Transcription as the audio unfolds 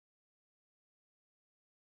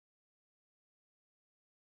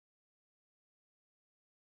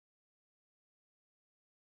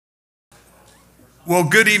Well,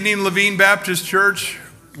 good evening, Levine Baptist Church.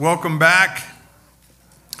 Welcome back.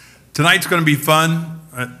 Tonight's going to be fun.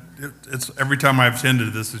 It's every time I've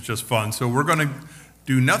attended this, it's just fun. So we're going to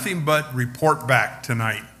do nothing but report back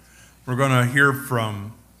tonight. We're going to hear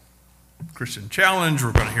from Christian Challenge.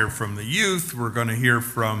 We're going to hear from the youth. We're going to hear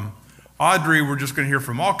from Audrey. We're just going to hear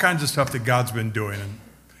from all kinds of stuff that God's been doing. And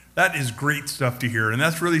that is great stuff to hear. And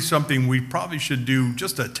that's really something we probably should do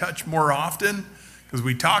just a touch more often. Because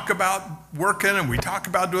we talk about working and we talk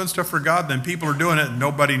about doing stuff for God, then people are doing it and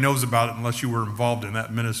nobody knows about it unless you were involved in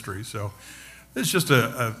that ministry. So it's just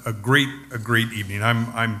a great evening.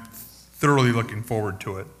 I'm thoroughly looking forward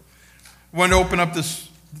to it. I want to open up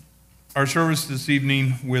our service this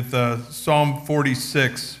evening with Psalm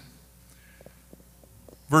 46.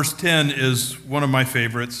 Verse 10 is one of my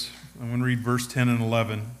favorites. I'm going to read verse 10 and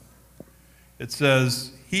 11. It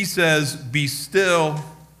says, "He says, 'Be still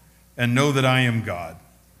and know that I am God.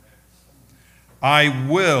 I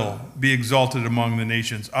will be exalted among the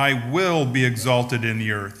nations. I will be exalted in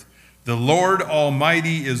the earth. The Lord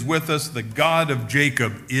Almighty is with us. The God of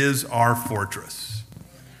Jacob is our fortress.'"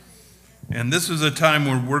 And this is a time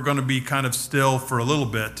when we're going to be kind of still for a little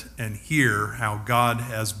bit and hear how God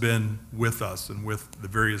has been with us and with the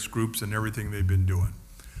various groups and everything they've been doing.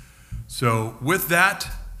 So with that,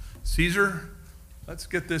 Caesar, let's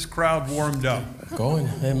get this crowd warmed up. Going.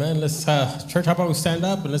 Amen. Let's, church, how about we stand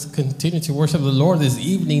up and let's continue to worship the Lord this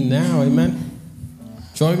evening now. Amen.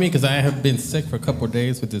 Join me because I have been sick for a couple of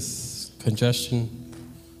days with this congestion.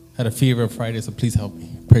 Had a fever on Friday, so please help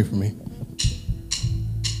me. Pray for me.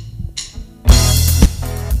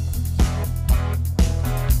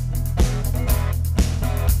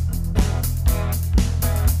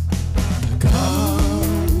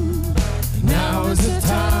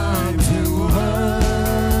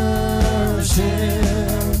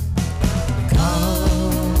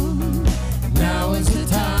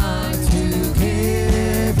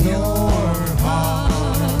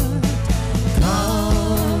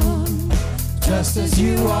 As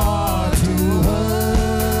you are to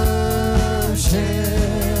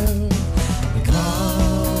worship,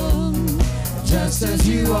 come just as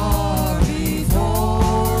you are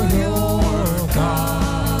before your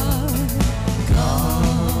God.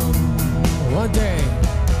 Come. One day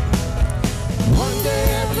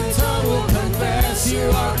every tongue will confess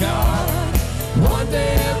you are God. One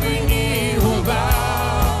day every knee will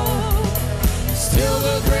bow. Still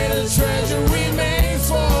the greatest treasure remains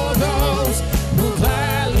for those who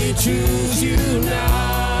gladly choose you now.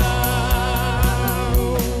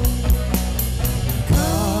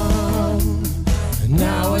 Come,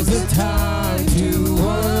 now is the time to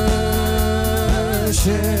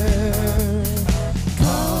worship.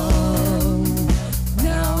 Come,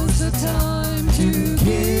 now is the time to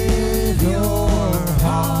give your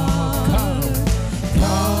heart.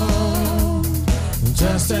 Come,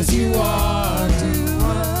 just as you are to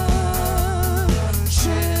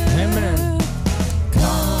worship. Amen.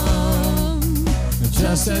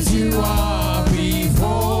 Just as you are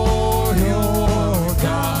before your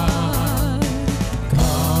God.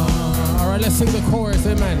 Come. All right, let's sing the chorus.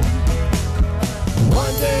 Amen.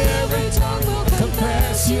 One day every tongue will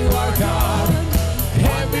confess you are God.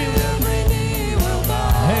 Every knee will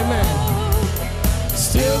bow. Amen.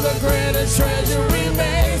 Still the greatest treasure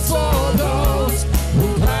remains for those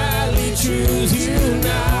who gladly choose you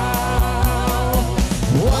now.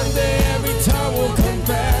 One day every tongue will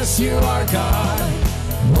confess you are God.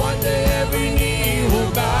 One day every knee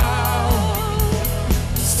will bow.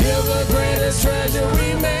 Still the greatest treasure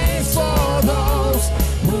remains for those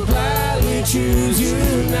who gladly choose you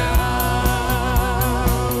now.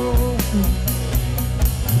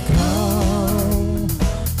 Come,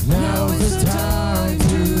 now is the time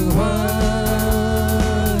to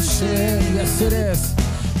worship. Yes, it is.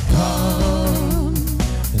 Come,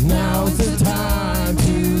 now is the time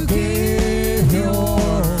to give your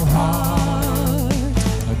heart.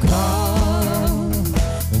 Come,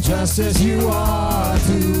 just as you are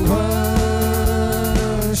to worship.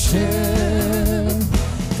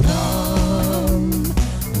 Come,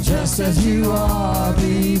 just as you are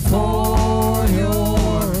before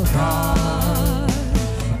your God.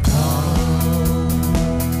 Come.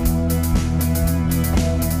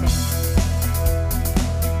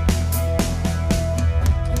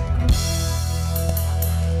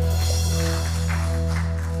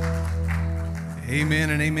 Amen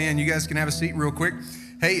and amen. You guys can have a seat real quick.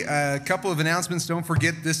 Hey, a couple of announcements. Don't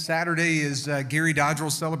forget, this Saturday is Gary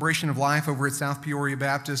Dodger's Celebration of Life over at South Peoria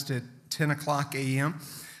Baptist at 10 o'clock a.m.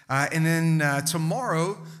 And then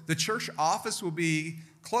tomorrow, the church office will be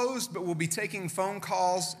closed, but we'll be taking phone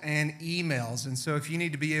calls and emails. And so if you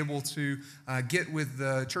need to be able to get with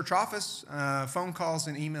the church office, phone calls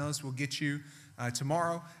and emails will get you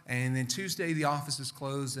tomorrow. And then Tuesday, the office is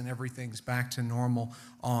closed and everything's back to normal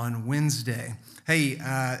on Wednesday. Hey,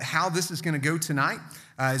 how this is going to go tonight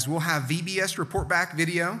is we'll have VBS report back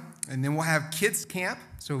video, and then we'll have kids camp.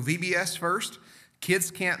 So VBS first,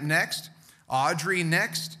 kids camp next, Audrey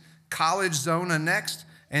next, college ZONA next,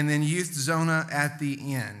 and then youth ZONA at the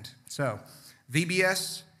end. So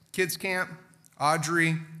VBS, kids camp,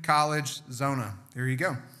 Audrey, college, ZONA. There you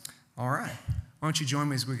go. All right. Why don't you join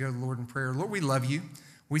me as we go to the Lord in prayer? Lord, we love you.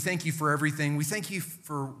 We thank you for everything. We thank you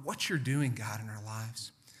for what you're doing, God, in our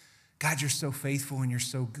lives. God, you're so faithful and you're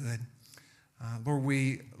so good. Lord,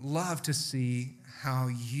 we love to see how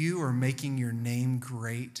you are making your name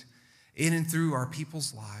great in and through our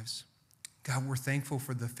people's lives. God, we're thankful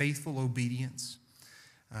for the faithful obedience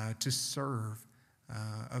to serve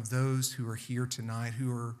of those who are here tonight,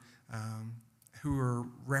 who are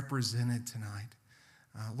represented tonight.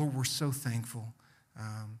 Lord, we're so thankful.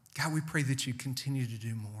 God, we pray that you continue to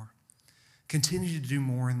do more. Continue to do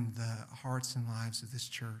more in the hearts and lives of this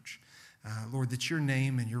church. Lord, that your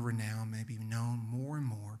name and your renown may be known more and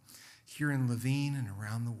more here in Levine and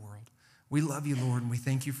around the world. We love you, Lord, and we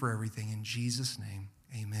thank you for everything. In Jesus' name,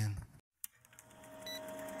 amen.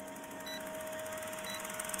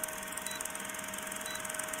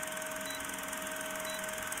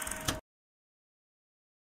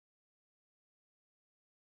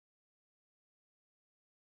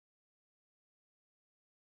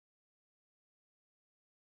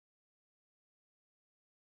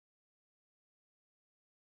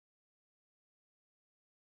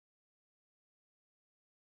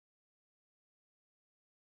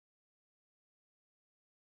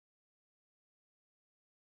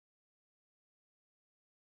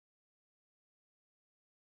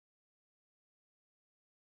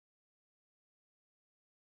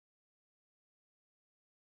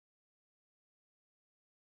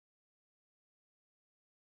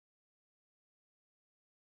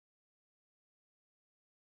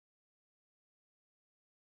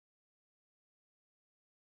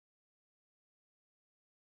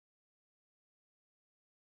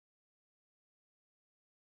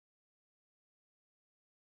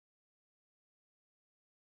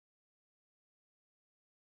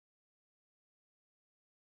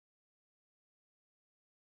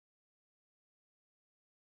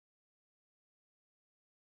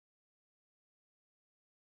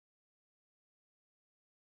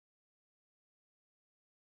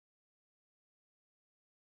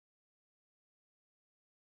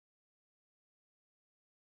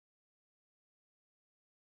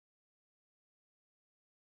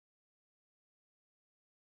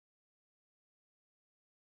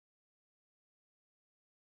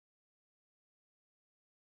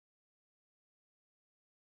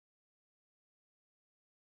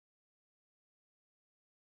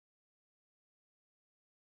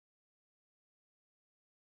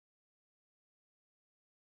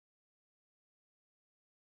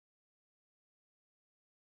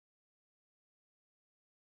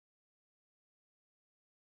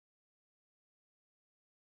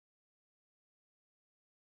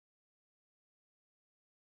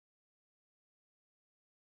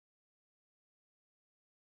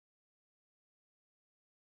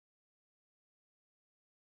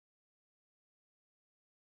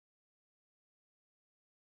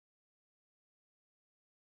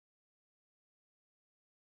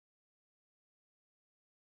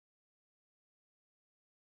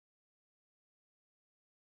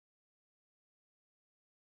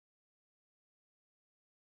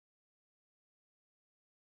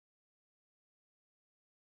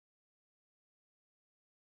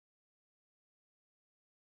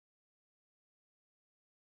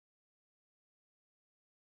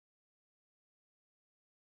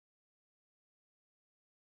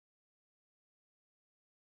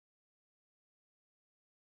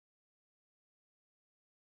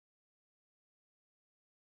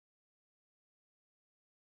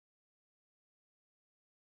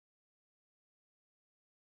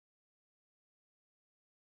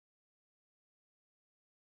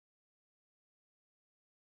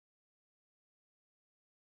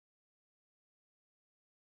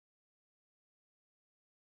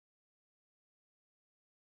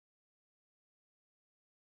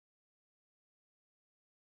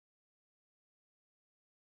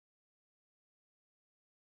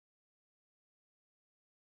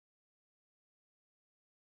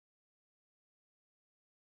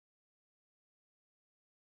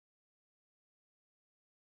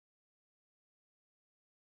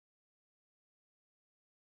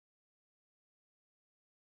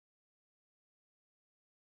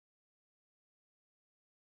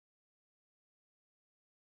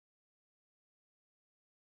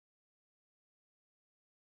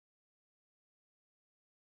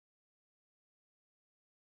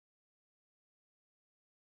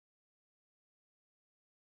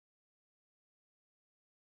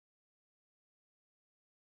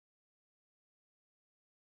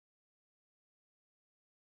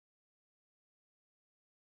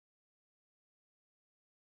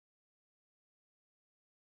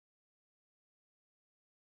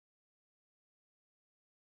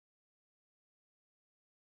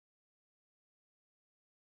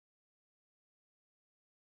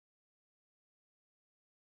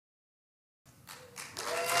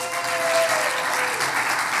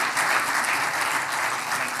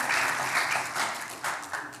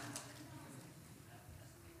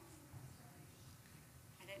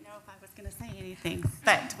 know if I was going to say anything,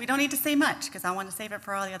 but we don't need to say much because I want to save it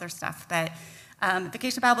for all the other stuff. But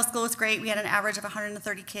Vacation Bible School is great. We had an average of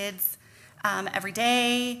 130 kids every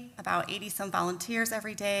day, about 80-some volunteers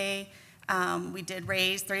every day. We did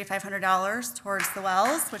raise $3,500 towards the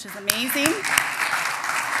wells, which is amazing.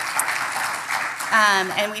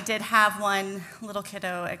 And we did have one little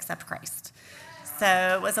kiddo accept Christ.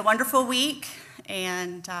 So it was a wonderful week,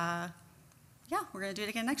 and yeah, we're going to do it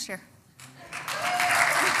again next year.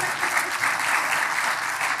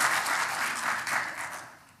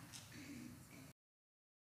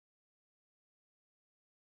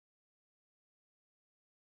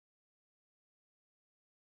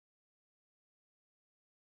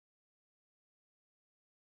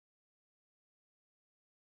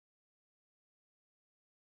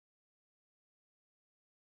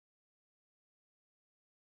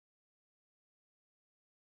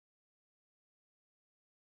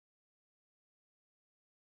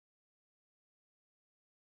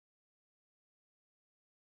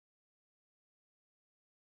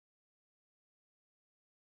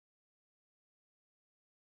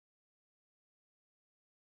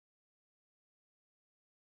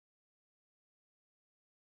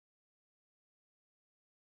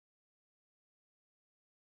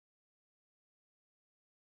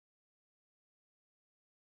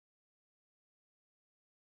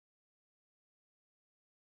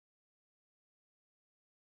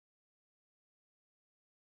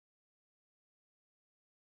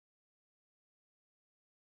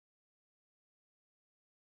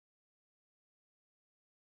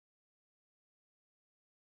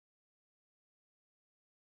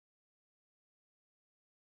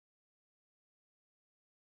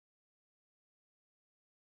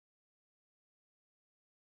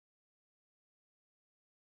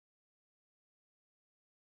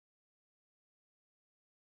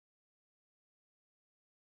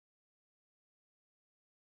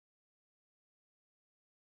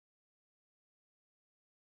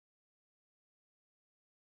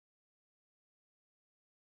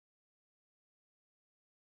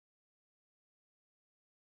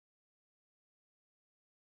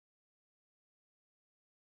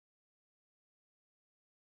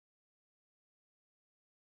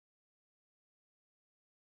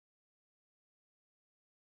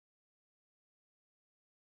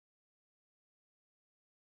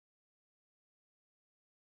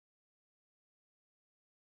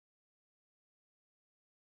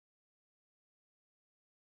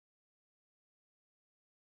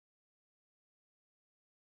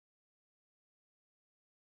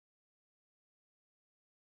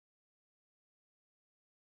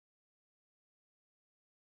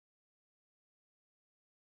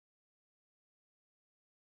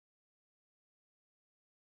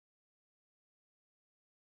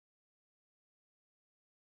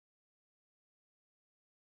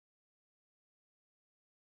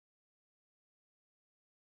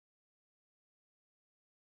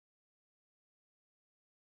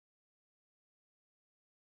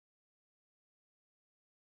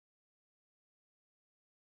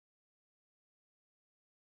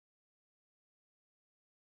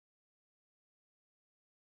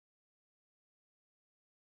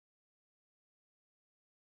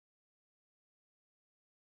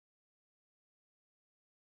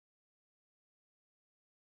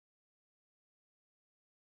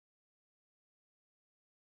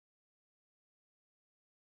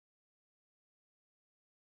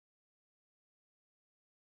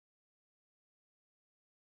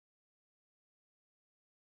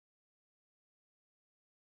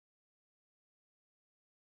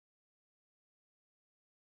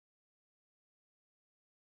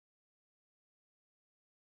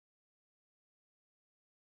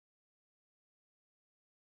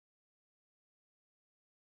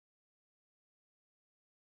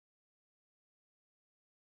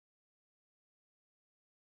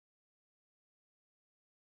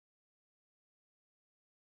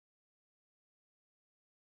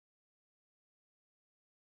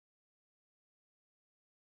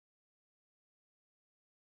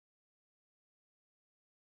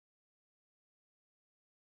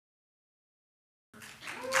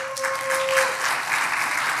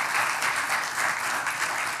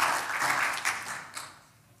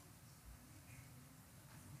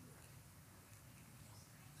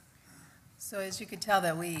 So as you can tell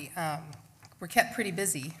that we're kept pretty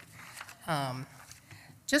busy.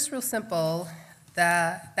 Just real simple,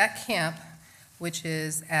 that camp, which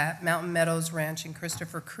is at Mountain Meadows Ranch in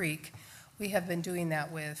Christopher Creek, we have been doing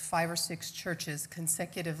that with 5 or 6 churches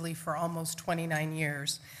consecutively for almost 29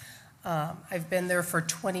 years. I've been there for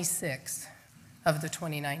 26. of the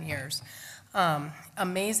 29 years.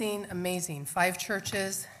 Amazing, amazing. 5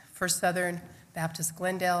 churches, First Southern Baptist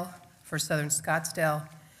Glendale, First Southern Scottsdale.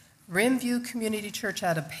 Rimview Community Church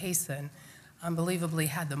out of Payson, unbelievably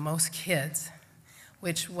had the most kids,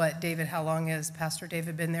 which David, how long has Pastor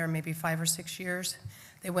David been there? Maybe 5 or 6 years?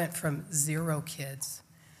 They went from 0 kids,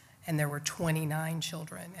 and there were 29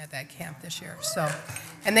 children at that camp this year.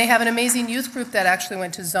 And they have an amazing youth group that actually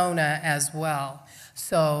went to ZONA as well.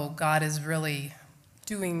 So God is really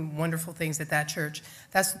doing wonderful things at that church.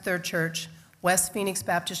 That's the 3rd church. West Phoenix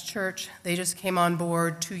Baptist Church, they just came on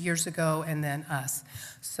board 2 years ago, and then us.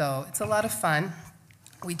 So it's a lot of fun.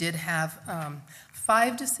 We did have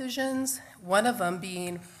 5 decisions, one of them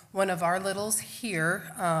being one of our littles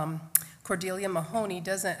here. Cordelia Mahoney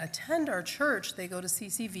doesn't attend our church. They go to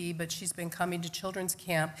CCV, but she's been coming to children's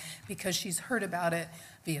camp because she's heard about it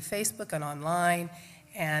via Facebook and online.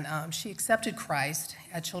 And she accepted Christ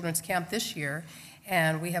at children's camp this year.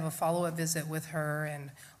 And we have a follow-up visit with her,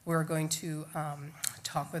 and we're going to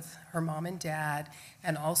talk with her mom and dad,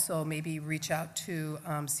 and also maybe reach out to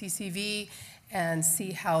CCV and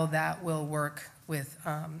see how that will work with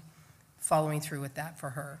following through with that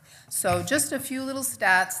for her. So just a few little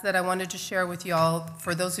stats that I wanted to share with y'all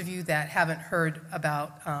for those of you that haven't heard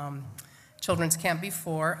about children's camp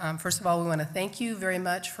before. First of all, we want to thank you very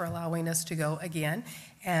much for allowing us to go again.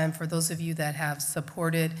 And for those of you that have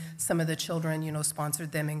supported some of the children,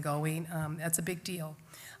 sponsored them in going, that's a big deal.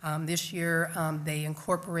 This year, they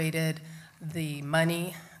incorporated the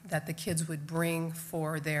money that the kids would bring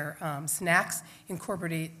for their snacks,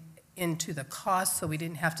 incorporated into the cost, so we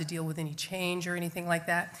didn't have to deal with any change or anything like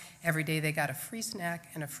that. Every day they got a free snack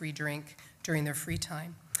and a free drink during their free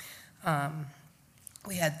time.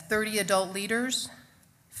 We had 30 adult leaders,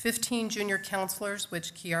 15 junior counselors,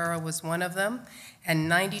 which Kiara was one of them, and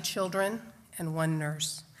 90 children and 1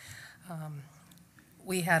 nurse.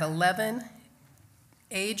 We had 11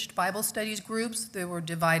 aged Bible studies groups. They were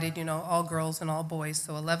divided, all girls and all boys,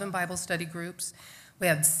 so 11 Bible study groups. We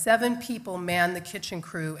had 7 people man the kitchen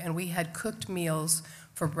crew, and we had cooked meals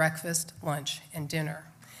for breakfast, lunch, and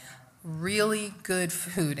dinner. Really good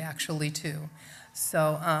food, actually, too.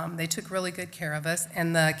 So they took really good care of us.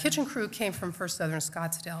 And the kitchen crew came from First Southern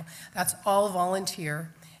Scottsdale. That's all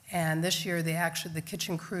volunteer. And this year, the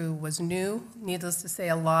kitchen crew was new. Needless to say,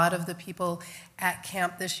 a lot of the people at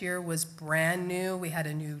camp this year was brand new. We had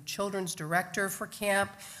a new children's director for camp.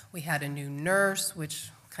 We had a new nurse, which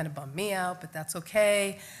kind of bummed me out, but that's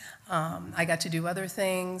okay. I got to do other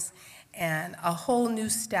things, and a whole new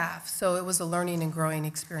staff. So it was a learning and growing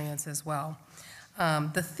experience as well.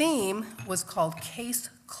 The theme was called Case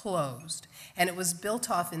Closed, and it was built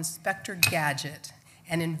off Inspector Gadget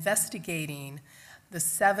and investigating the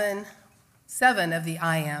seven of the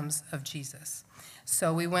I Ams of Jesus.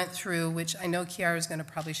 So we went through, which I know Kiara is going to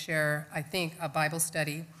probably share, I think, a Bible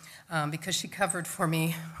study, because she covered for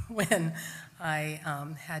me when I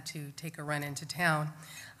had to take a run into town.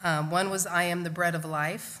 One was, I am the bread of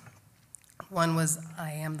life. One was,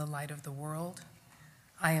 I am the light of the world.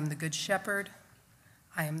 I am the good shepherd.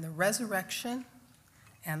 I am the resurrection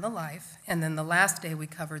and the life. And then the last day we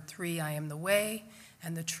covered 3, I am the way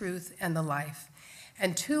and the truth and the life.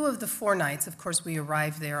 And 2 of the 4 nights, of course, we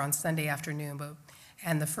arrived there on Sunday afternoon,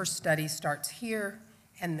 and the first study starts here,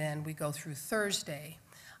 and then we go through Thursday.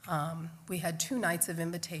 We had 2 nights of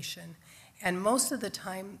invitation. And most of the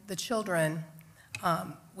time, the children,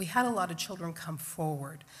 we had a lot of children come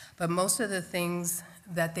forward, but most of the things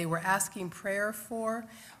that they were asking prayer for,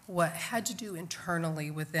 what had to do internally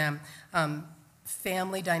with them,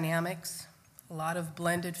 family dynamics, a lot of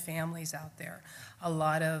blended families out there, a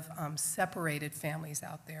lot of separated families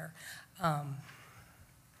out there. I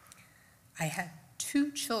had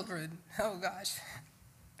 2 children, oh gosh,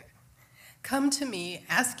 come to me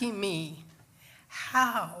asking me,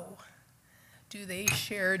 how do they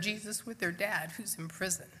share Jesus with their dad who's in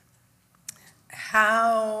prison?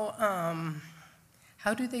 How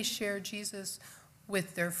do they share Jesus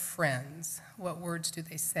with their friends? What words do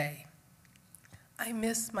they say? I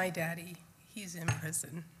miss my daddy. He's in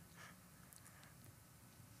prison.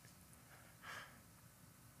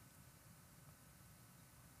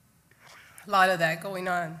 A lot of that going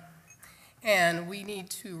on. And we need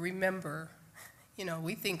to remember,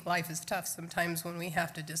 we think life is tough sometimes when we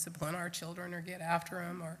have to discipline our children or get after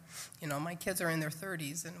them, or, my kids are in their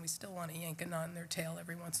 30s and we still want to yank it on their tail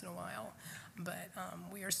every once in a while. But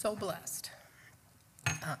we are so blessed.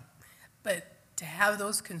 But to have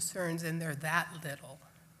those concerns, and they're that little,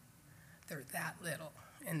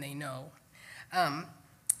 and they know.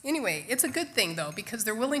 Anyway, it's a good thing, though, because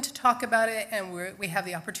they're willing to talk about it, and we have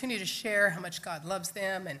the opportunity to share how much God loves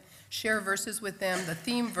them and share verses with them. The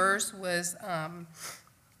theme verse was,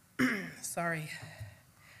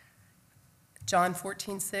 John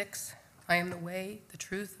 14:6. I am the way, the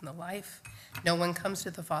truth, and the life. No one comes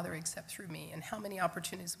to the Father except through me. And how many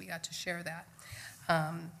opportunities we got to share that.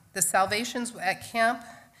 The salvations at camp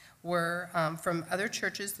were from other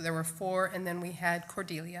churches. There were 4, and then we had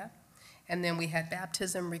Cordelia. And then we had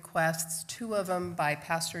baptism requests, 2 of them by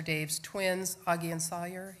Pastor Dave's twins, Augie and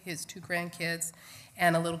Sawyer, his 2 grandkids,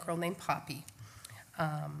 and a little girl named Poppy.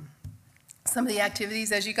 Some of the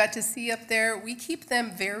activities, as you got to see up there, we keep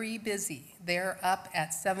them very busy. They're up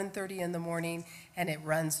at 7:30 in the morning, and it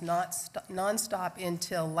runs nonstop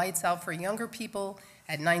until lights out for younger people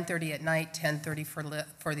at 9:30 at night, 10:30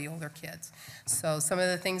 for the older kids. So some of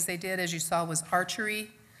the things they did, as you saw, was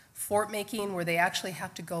archery, fort making, where they actually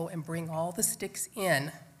have to go and bring all the sticks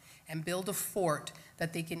in and build a fort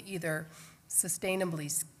that they can either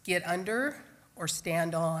sustainably get under or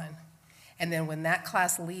stand on. And then when that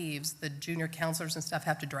class leaves, the junior counselors and stuff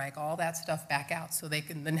have to drag all that stuff back out so they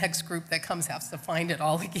can, the next group that comes has to find it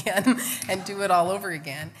all again and do it all over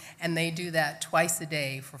again. And they do that twice a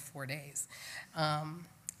day for 4 days.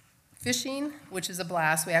 Fishing, which is a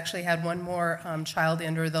blast. We actually had one more child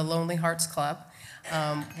enter the Lonely Hearts Club,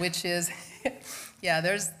 which is,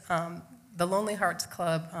 there's the Lonely Hearts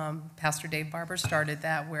Club. Pastor Dave Barber started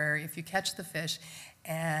that, where if you catch the fish,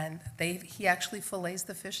 and he actually fillets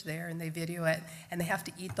the fish there, and they video it, and they have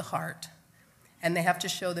to eat the heart. And they have to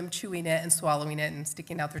show them chewing it and swallowing it and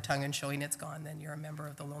sticking out their tongue and showing it's gone. Then you're a member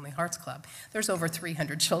of the Lonely Hearts Club. There's over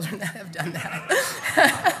 300 children that have done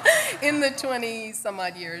that in the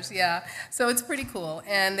 20-some-odd years, yeah. So it's pretty cool.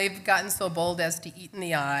 And they've gotten so bold as to eat in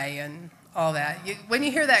the eye and all that. When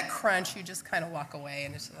you hear that crunch, you just kind of walk away,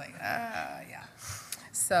 and it's just like, yeah.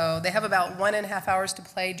 So they have about 1.5 hours to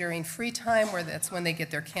play during free time, where that's when they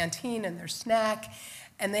get their canteen and their snack,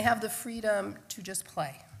 and they have the freedom to just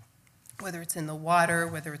play, whether it's in the water,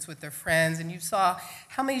 whether it's with their friends. And you saw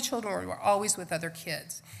how many children were always with other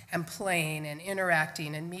kids and playing and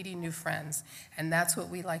interacting and meeting new friends, and that's what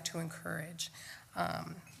we like to encourage.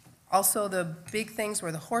 Also, the big things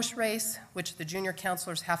were the horse race, which the junior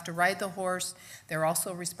counselors have to ride the horse. They're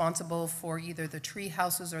also responsible for either the tree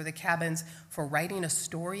houses or the cabins for writing a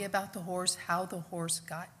story about the horse, how the horse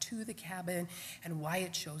got to the cabin, and why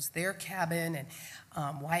it chose their cabin, and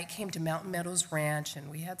why it came to Mountain Meadows Ranch. And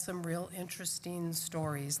we had some real interesting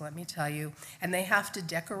stories, let me tell you. And they have to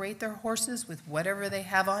decorate their horses with whatever they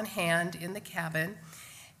have on hand in the cabin.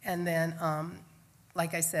 And then,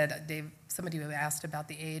 like I said, somebody asked about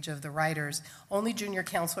the age of the riders. Only junior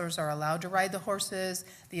counselors are allowed to ride the horses.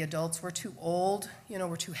 The adults were too old,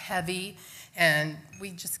 were too heavy, and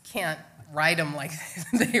we just can't ride them like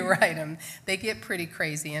they ride them. They get pretty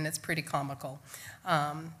crazy, and it's pretty comical.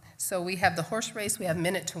 So we have the horse race. We have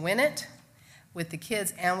Minute to Win It with the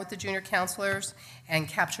kids and with the junior counselors, and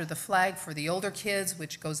Capture the Flag for the older kids,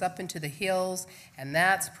 which goes up into the hills, and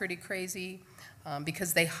that's pretty crazy.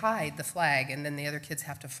 Because they hide the flag, and then the other kids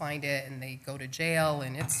have to find it, and they go to jail,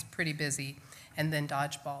 and it's pretty busy, and then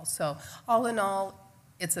dodgeball. So all in all,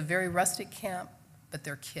 it's a very rustic camp, but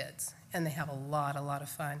they're kids, and they have a lot of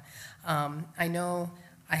fun. I know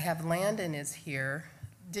I have Landon is here.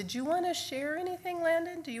 Did you want to share anything,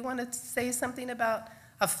 Landon? Do you want to say something about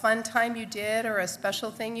a fun time you did or a special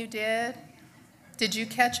thing you did? Did you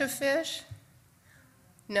catch a fish?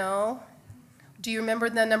 No? Do you remember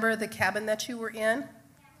the number of the cabin that you were in?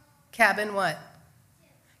 Cabin what?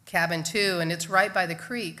 Cabin 2, and it's right by the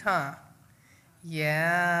creek, huh?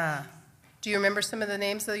 Yeah. Do you remember some of the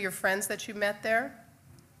names of your friends that you met there?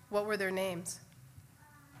 What were their names?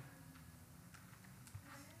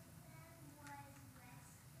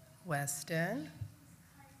 Weston.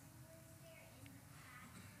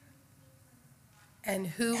 And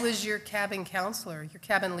who was your cabin counselor, your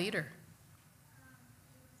cabin leader?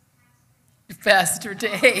 Pastor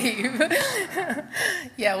Dave.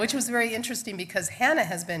 Yeah, which was very interesting because Hannah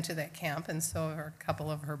has been to that camp, and so are a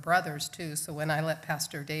couple of her brothers too. So when I let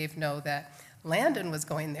Pastor Dave know that Landon was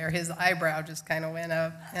going there, his eyebrow just kind of went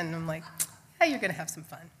up, and I'm like, hey, you're going to have some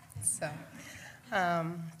fun. So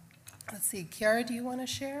let's see, Kiara, do you want to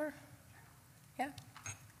share? Yeah.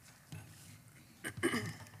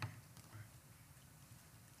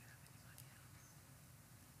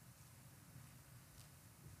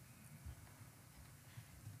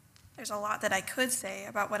 There's a lot that I could say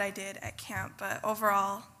about what I did at camp, but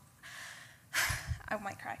overall, I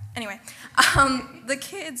might cry. Anyway, the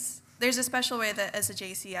kids, there's a special way that as a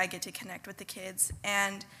JC I get to connect with the kids,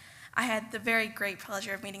 and I had the very great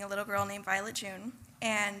pleasure of meeting a little girl named Violet June,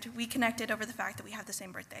 and we connected over the fact that we have the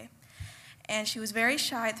same birthday. And she was very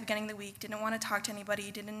shy at the beginning of the week, didn't want to talk to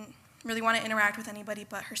anybody, didn't really want to interact with anybody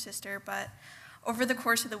but her sister. But over the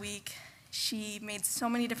course of the week, she made so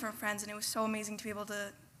many different friends, and it was so amazing to be able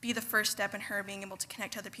to be the first step in her being able to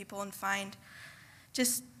connect to other people and find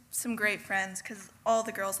just some great friends, because all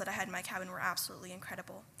the girls that I had in my cabin were absolutely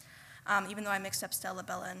incredible. Even though I mixed up Stella,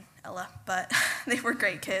 Bella, and Ella, but they were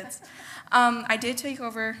great kids. I did take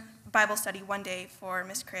over Bible study one day for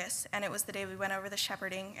Miss Chris, and it was the day we went over the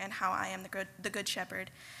shepherding and how I am the good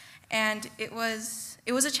shepherd. And it was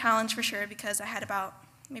a challenge for sure, because I had about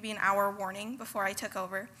maybe an hour warning before I took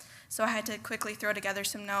over. So I had to quickly throw together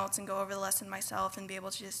some notes and go over the lesson myself and be able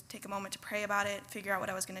to just take a moment to pray about it, figure out what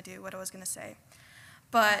I was going to do, what I was going to say.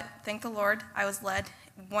 But thank the Lord, I was led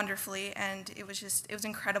wonderfully, and it was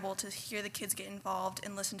incredible to hear the kids get involved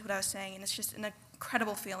and listen to what I was saying. And it's just an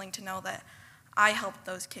incredible feeling to know that I helped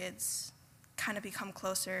those kids kind of become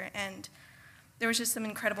closer. And there was just some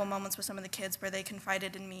incredible moments with some of the kids where they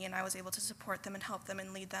confided in me, and I was able to support them and help them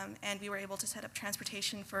and lead them. And we were able to set up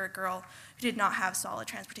transportation for a girl who did not have solid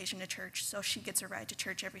transportation to church, so she gets a ride to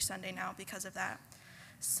church every Sunday now because of that.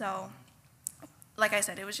 So, like I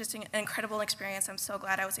said, it was just an incredible experience. I'm so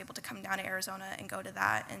glad I was able to come down to Arizona and go to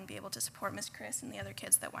that and be able to support Miss Chris and the other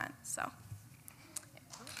kids that went. So.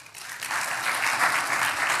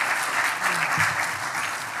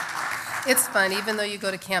 It's fun, even though you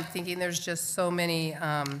go to camp thinking there's just so many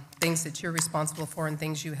things that you're responsible for and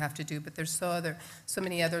things you have to do, but there's so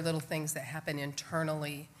many other little things that happen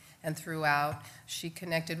internally and throughout. She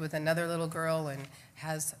connected with another little girl and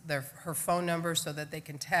has her phone number so that they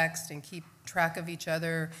can text and keep track of each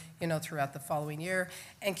other, throughout the following year.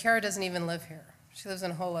 And Kara doesn't even live here. She lives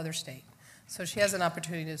in a whole other state. So she has an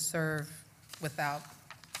opportunity to serve without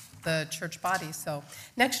the church body. So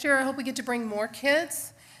next year, I hope we get to bring more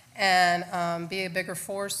kids and be a bigger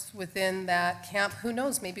force within that camp. Who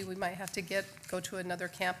knows, maybe we might have to go to another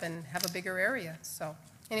camp and have a bigger area. So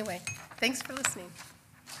anyway, thanks for listening.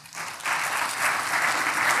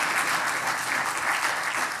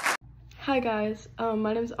 Hi guys,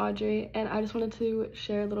 my name is Audrey, and I just wanted to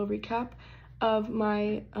share a little recap of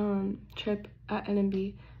my trip at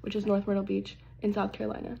NMB, which is North Myrtle Beach in South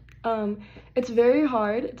Carolina. It's very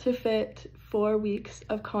hard to fit 4 weeks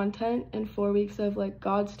of content and 4 weeks of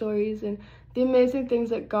God stories and the amazing things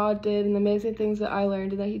that God did and the amazing things that I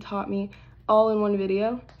learned and that he taught me all in one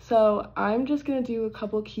video. So I'm just gonna do a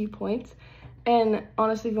couple key points, and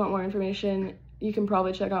honestly, if you want more information, you can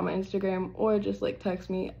probably check out my Instagram or just text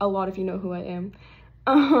me. A lot of you know who I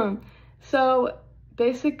am. So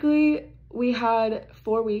basically we had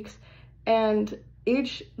 4 weeks, and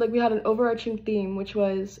each, we had an overarching theme, which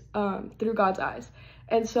was through God's eyes.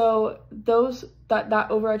 And so that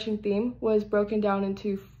overarching theme was broken down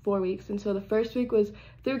into 4 weeks. And so the first week was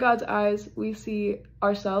through God's eyes, we see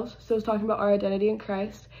ourselves. So it's talking about our identity in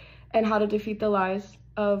Christ and how to defeat the lies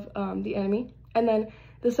of the enemy. And then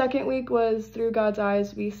the second week was through God's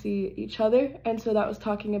eyes, we see each other. And so that was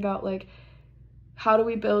talking about how do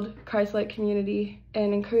we build Christ-like community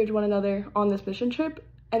and encourage one another on this mission trip.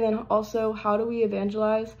 And then also, how do we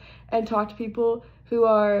evangelize and talk to people who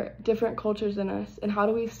are different cultures than us, and how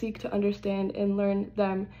do we seek to understand and learn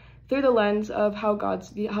them through the lens of how God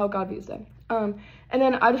views them. And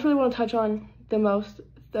then I just really want to touch on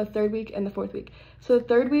the third week and the fourth week. So the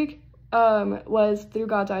third week was through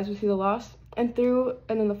God's eyes we see the lost, and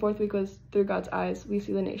then the fourth week was through God's eyes we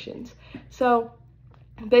see the nations. So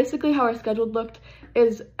basically how our schedule looked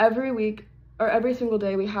is every week or every single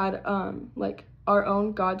day we had our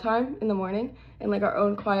own God time in the morning and our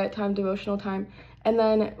own quiet time, devotional time. And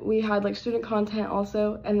then we had student content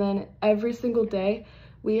also. And then every single day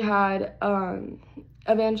we had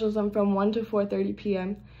evangelism from 1 to 4:30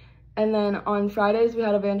 p.m. And then on Fridays we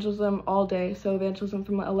had evangelism all day. So evangelism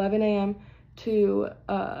from 11 a.m. to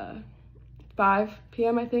 5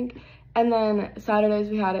 p.m. I think. And then Saturdays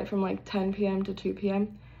we had it from 10 p.m. to 2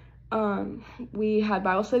 p.m. We had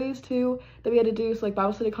Bible studies too that we had to do, so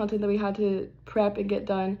Bible study content that we had to prep and get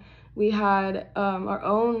done. We had our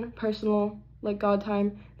own personal God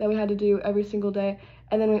time that we had to do every single day.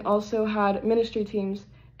 And then we also had ministry teams,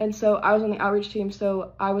 and so I was on the outreach team,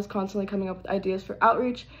 so I was constantly coming up with ideas for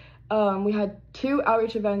outreach. We had 2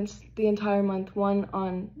 outreach events the entire month, one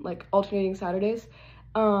on alternating Saturdays.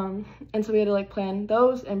 And so we had to plan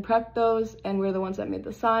those and prep those, and we're the ones that made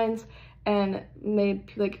the signs and made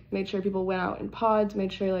sure people went out in pods,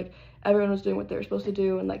 made sure everyone was doing what they were supposed to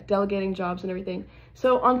do, and delegating jobs and everything.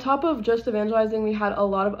 So on top of just evangelizing, we had a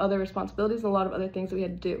lot of other responsibilities and a lot of other things that we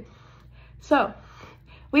had to do. So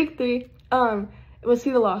week 3 was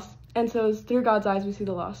see the lost, and so it was through God's eyes we see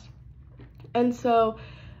the lost. And so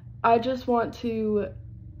I just want to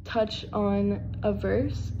touch on a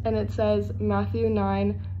verse, and it says Matthew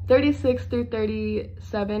 9:36 through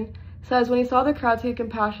 37 says, when he saw the crowds, he had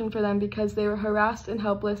compassion for them because they were harassed and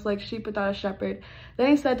helpless like sheep without a shepherd. Then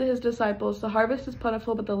he said to his disciples, the harvest is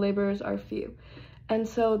plentiful, but the laborers are few. And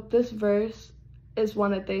so this verse is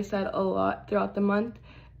one that they said a lot throughout the month.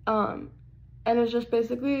 And it's just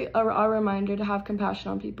basically a reminder to have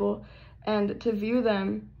compassion on people and to view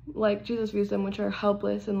them like Jesus views them, which are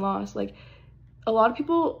helpless and lost. Like, a lot of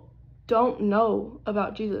people don't know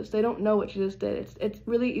about Jesus. They don't know what Jesus did. It's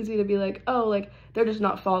really easy to be like, oh, like, they're just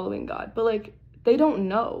not following God. But, like, they don't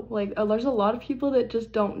know. Like, there's a lot of people that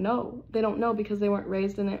just don't know. They don't know because they weren't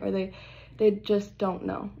raised in it, or they just don't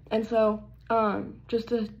know. And so, just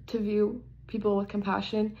to view people with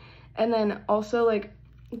compassion. And then also, like,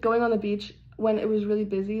 going on the beach when it was really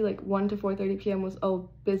busy, like 1 to 4:30 p.m. was a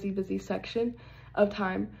busy section of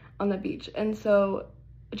time on the beach. And so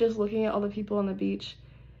just looking at all the people on the beach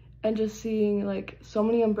and just seeing like so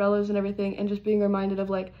many umbrellas and everything, and just being reminded of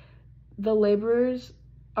like the laborers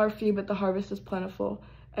are few but the harvest is plentiful.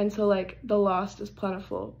 And so like the lost is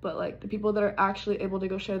plentiful, but like the people that are actually able to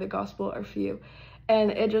go share the gospel are few.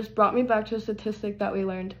 And it just brought me back to a statistic that we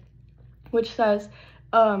learned, which says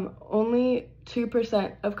only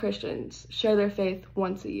 2% of Christians share their faith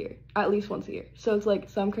once a year, at least once a year. So it's like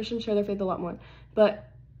some Christians share their faith a lot more, but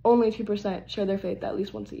only 2% share their faith at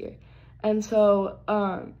least once a year. And so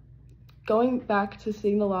going back to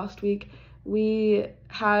seeing the lost week, we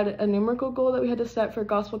had a numerical goal that we had to set for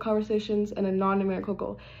gospel conversations and a non-numerical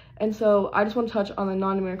goal. And so I just want to touch on the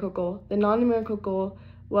non-numerical goal. The non-numerical goal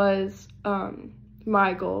was,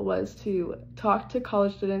 my goal was to talk to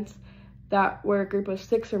college students that were a group of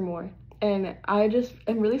 6 or more. And I just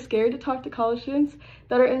am really scared to talk to college students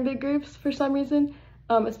that are in big groups for some reason,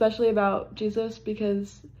 especially about Jesus,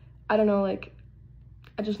 because I don't know, like,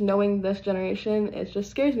 just knowing this generation, it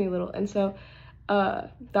just scares me a little. And so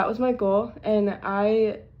that was my goal. And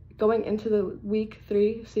going into the week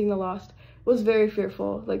 3, seeing the lost, was very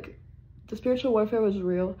fearful. Like, the spiritual warfare was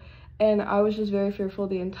real, and I was just very fearful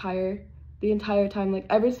the entire time. Like,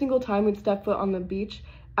 every single time we'd step foot on the beach,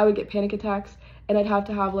 I would get panic attacks, and I'd have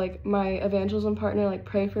to have like my evangelism partner like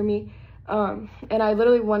pray for me. And I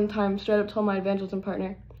literally one time straight up told my evangelism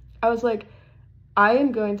partner, I was like, I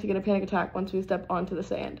am going to get a panic attack once we step onto the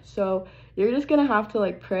sand. So you're just gonna have to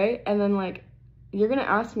like pray, and then like you're gonna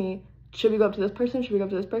ask me, should we go up to this person? Should we go up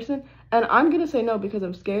to this person? And I'm gonna say no because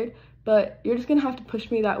I'm scared, but you're just gonna have to push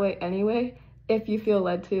me that way anyway if you feel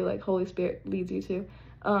led to, like Holy Spirit leads you to.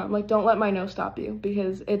 Like, don't let my no stop you,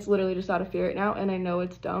 because it's literally just out of fear right now, and I know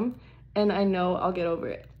it's dumb, and I know I'll get over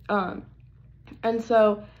it. And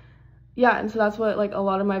so that's what like a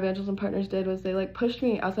lot of my evangelism partners did, was they like pushed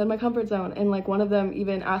me outside my comfort zone. And like one of them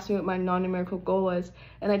even asked me what my non-numerical goal was,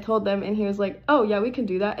 and I told them, and he was like, oh yeah, we can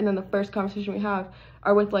do that. And then the first conversation we have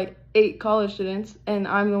are with like 8 college students, and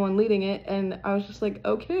I'm the one leading it, and I was just like,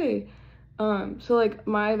 okay. So like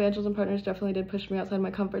my evangelism partners definitely did push me outside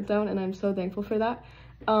my comfort zone, and I'm so thankful for that.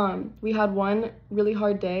 We had one really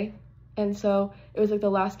hard day, and so it was like the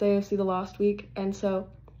last day of See the Lost week, and so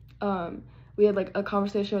we had like a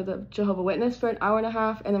conversation with a Jehovah's Witness for an hour and a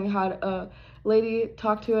half, and then we had a lady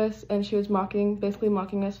talk to us, and she was basically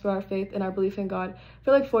mocking us for our faith and our belief in God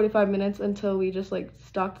for like 45 minutes until we just like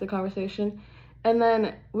stopped the conversation. And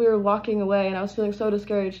then we were walking away, and I was feeling so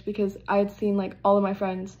discouraged because I had seen like all of my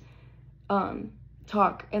friends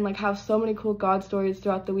talk and like have so many cool God stories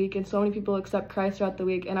throughout the week, and so many people accept Christ throughout the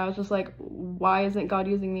week, and I was just like, why isn't God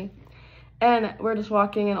using me? And we're just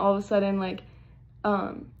walking, and all of a sudden like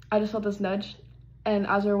I just felt this nudge, and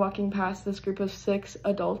as we were walking past this group of 6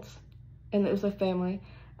 adults, and it was a family,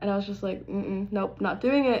 and I was just like, nope, not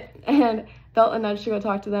doing it, and felt a nudge to go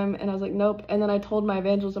talk to them, and I was like, nope. And then I told my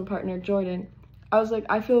evangelism partner Jordan, I was like,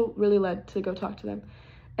 I feel really led to go talk to them.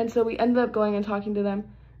 And so we ended up going and talking to them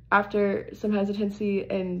after some hesitancy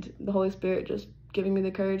and the Holy Spirit just giving me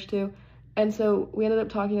the courage to. And so we ended up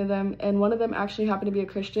talking to them, and one of them actually happened to be a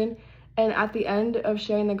Christian. And at the end of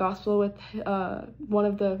sharing the gospel with one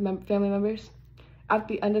of the family members, at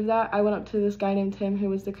the end of that, I went up to this guy named Tim, who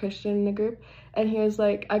was the Christian in the group, and he was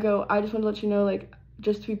like, I just want to let you know, like,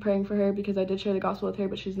 just to be praying for her, because I did share the gospel with her,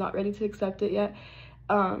 but she's not ready to accept it yet.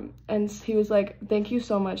 And he was like, thank you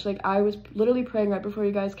so much. Like, I was literally praying right before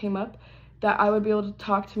you guys came up that I would be able to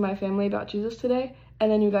talk to my family about Jesus today,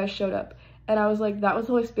 and then you guys showed up. And I was like, that was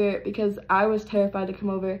the Holy Spirit, because I was terrified to come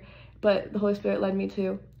over, but the Holy Spirit led me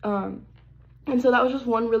to. And so that was just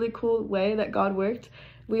one really cool way that God worked.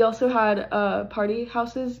 We also had party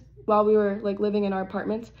houses while we were like living in our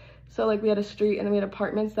apartments. So like we had a street, and then we had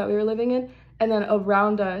apartments that we were living in, and then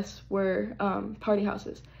around us were party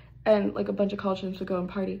houses, and like a bunch of college students would go and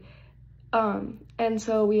party. And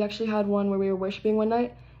so we actually had one where we were worshiping one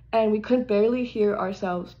night, and we could barely hear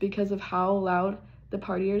ourselves because of how loud the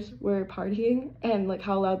partiers were partying and like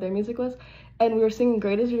how loud their music was. And we were singing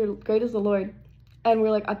great is the Lord, and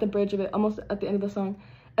we're like at the bridge of it, almost at the end of the song,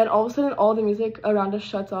 and all of a sudden all the music around us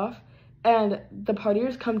shuts off, and the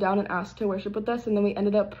partiers come down and ask to worship with us, and then we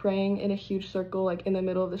ended up praying in a huge circle like in the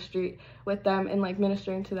middle of the street with them and like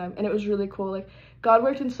ministering to them. And it was really cool. Like God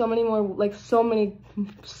worked in so many more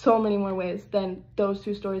ways than those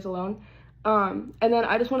two stories alone. And then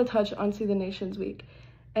I just want to touch on See the Nations Week.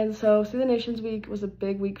 And so See the Nations Week was a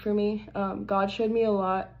big week for me. God showed me a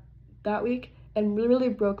lot that week and really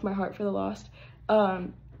broke my heart for the lost.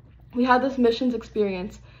 We had this missions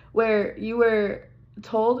experience where you were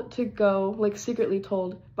told to go, like secretly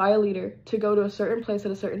told by a leader to go to a certain place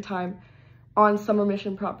at a certain time on summer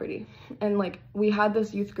mission property. And like we had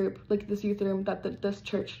this youth group, like this youth room that this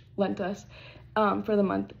church lent us for the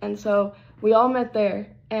month. And so we all met there,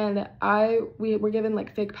 and we were given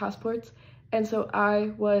like fake passports. And so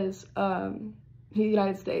I was the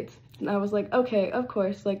United States, and I was like, okay, of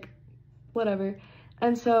course, like whatever.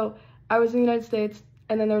 And so I was in the United States,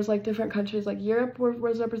 and then there was like different countries, like Europe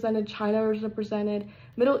was represented, China was represented,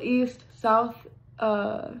 Middle East, South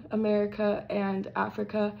America, and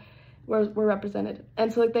Africa were represented.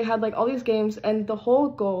 And so like they had like all these games, and the whole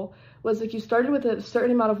goal was like you started with a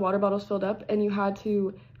certain amount of water bottles filled up, and you had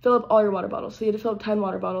to fill up all your water bottles. So you had to fill up 10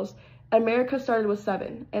 water bottles. America started with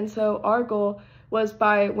 7. And so our goal was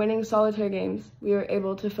by winning solitaire games, we were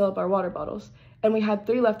able to fill up our water bottles. And we had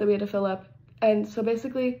 3 left that we had to fill up. And so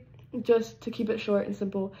basically, just to keep it short and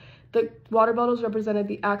simple, the water bottles represented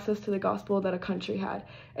the access to the gospel that a country had.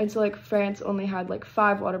 And so like France only had like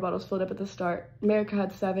 5 water bottles filled up at the start. America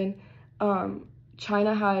had 7.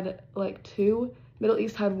 China had like 2. Middle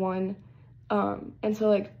East had 1. And so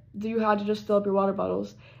like you had to just fill up your water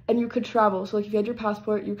bottles, and you could travel. So like if you had your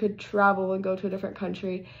passport, you could travel and go to a different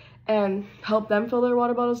country and help them fill their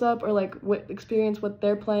water bottles up, or like experience what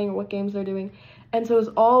they're playing or what games they're doing. And so it was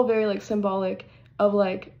all very like symbolic of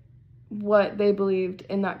like what they believed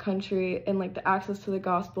in that country and like the access to the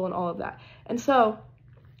gospel and all of that. And so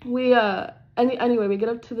we anyway, we get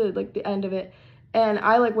up to the end of it, and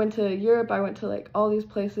I like went to Europe. I went to like all these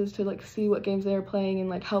places to like see what games they were playing and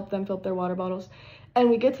like help them fill up their water bottles. And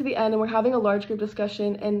we get to the end, and we're having a large group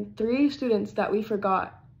discussion, and 3 students that we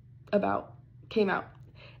forgot about came out,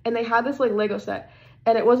 and they had this like Lego set,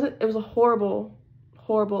 and it was a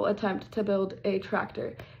horrible attempt to build a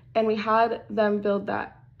tractor, and we had them build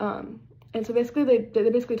that. And so basically they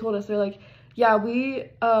basically told us, they're like, yeah, we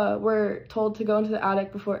were told to go into the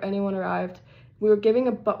attic before anyone arrived. We were given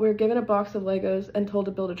a box of Legos and told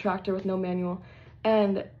to build a tractor with no manual,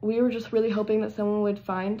 and we were just really hoping that someone would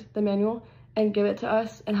find the manual and give it to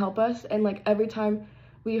us and help us. And like every time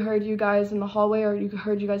we heard you guys in the hallway or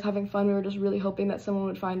heard you guys having fun, we were just really hoping that someone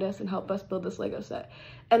would find us and help us build this Lego set.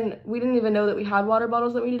 And we didn't even know that we had water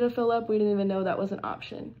bottles that we needed to fill up. We didn't even know that was an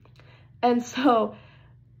option. And so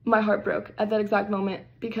my heart broke at that exact moment,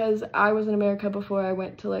 because I was in America before I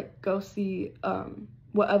went to like go see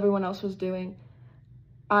what everyone else was doing.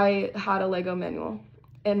 I had a Lego manual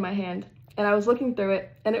in my hand, and I was looking through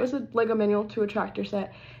it, and it was a Lego manual to a tractor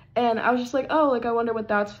set. And I was just like, oh, like, I wonder what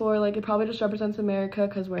that's for. Like, it probably just represents America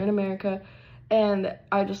because we're in America. And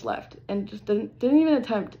I just left and just didn't even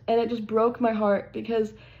attempt. And it just broke my heart,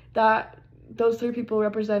 because those 3 people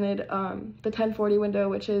represented the 1040 window,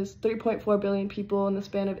 which is 3.4 billion people in the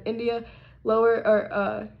span of India,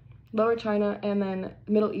 lower China, and then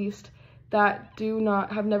Middle East that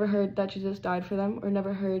have never heard that Jesus died for them or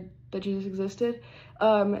never heard that Jesus existed.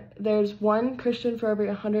 There's 1 Christian for every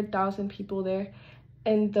 100,000 people there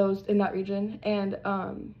in that region, and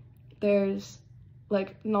there's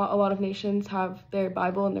like not a lot of nations have their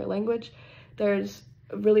Bible in their language. There's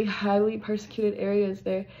really highly persecuted areas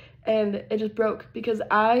there, and it just broke, because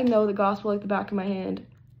I know the gospel like the back of my hand,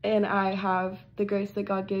 and I have the grace that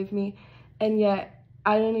God gave me, and yet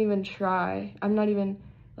I didn't even try. I'm not even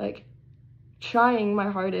like trying my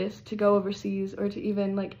hardest to go overseas or to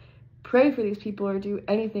even like pray for these people or do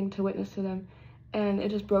anything to witness to them. And it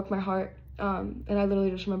just broke my heart. And I literally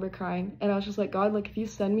just remember crying, and I was just like, God, like, if you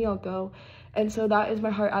send me, I'll go. And so that is my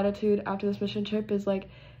heart attitude after this mission trip, is like,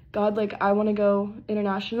 God, like, I want to go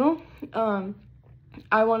international.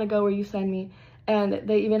 I want to go where you send me. And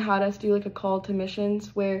they even had us do like a call to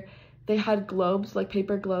missions where they had globes, like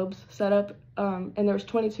paper globes set up, and there was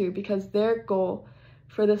 22, because their goal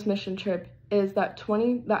for this mission trip is that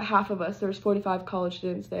half of us, there was 45 college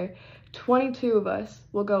students there, 22 of us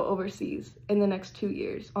will go overseas in the next 2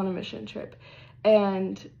 years on a mission trip.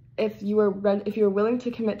 And if you were willing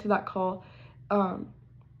to commit to that call,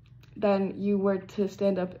 then you were to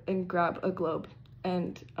stand up and grab a globe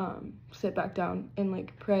and sit back down and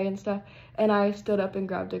like pray and stuff. And I stood up and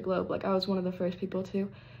grabbed a globe. Like, I was one of the first people to,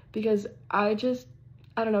 because I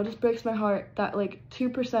don't know, it just breaks my heart that like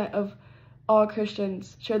 2% of all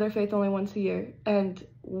Christians share their faith only once a year. And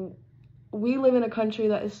we live in a country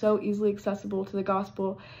that is so easily accessible to the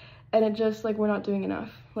gospel, and it just, like, we're not doing enough.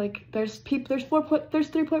 Like, there's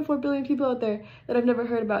 3.4 billion people out there that have never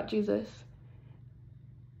heard about Jesus,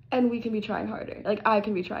 and we can be trying harder. Like, I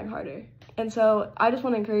can be trying harder. And so I just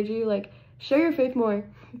want to encourage you, like, share your faith more,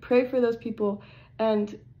 pray for those people,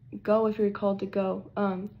 and go if you're called to go.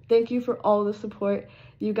 Thank you for all the support.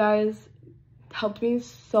 You guys helped me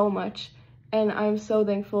so much, and I'm so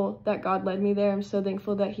thankful that God led me there. I'm so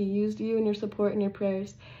thankful that he used you and your support and your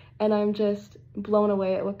prayers, and I'm just blown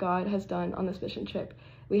away at what God has done on this mission trip.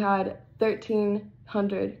 We had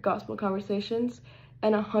 1,300 gospel conversations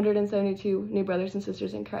and 172 new brothers and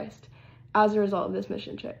sisters in Christ as a result of this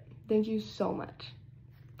mission trip. Thank you so much.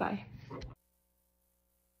 Bye.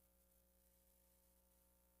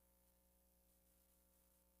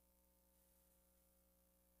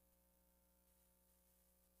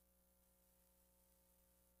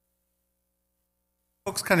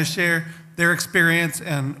 Folks kind of share their experience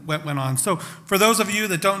and what went on. So for those of you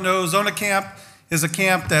that don't know, ZONA Camp is a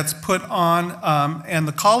camp that's put on, and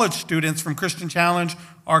the college students from Christian Challenge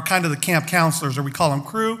are kind of the camp counselors, or we call them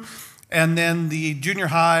crew. And then the junior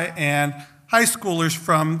high and high schoolers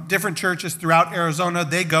from different churches throughout Arizona,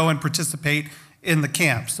 they go and participate in the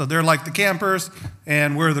camp. So they're like the campers,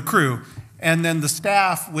 and we're the crew. And then the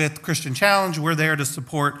staff with Christian Challenge, we're there to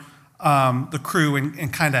support the crew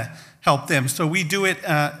and kind of help them. So we do it,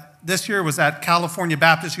 this year was at California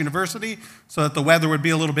Baptist University, so that the weather would be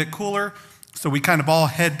a little bit cooler. So we kind of all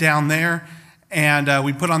head down there, and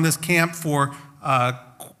we put on this camp for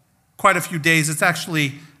quite a few days. It's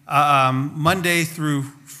actually Monday through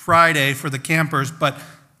Friday for the campers, but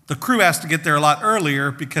the crew has to get there a lot earlier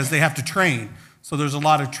because they have to train. So there's a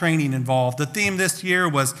lot of training involved. The theme this year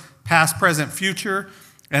was past, present, future,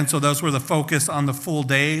 and so those were the focus on the full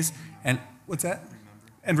days. And what's that?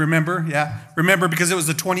 And remember, yeah. Remember, because it was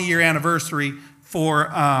the 20-year anniversary for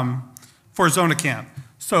ZONA Camp.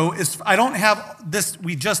 So I don't have this,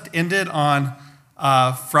 we just ended on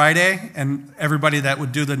Friday, and everybody that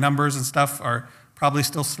would do the numbers and stuff are probably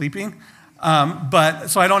still sleeping. So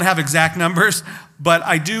I don't have exact numbers, but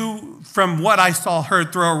I do, from what I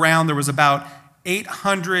heard throw around, there was about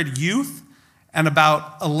 800 youth and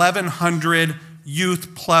about 1,100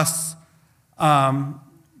 youth plus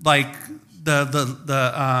like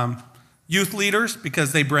the youth leaders,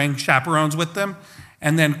 because they bring chaperones with them.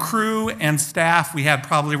 And then crew and staff, we had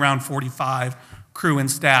probably around 45 crew and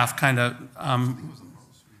staff kind of.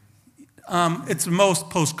 It's most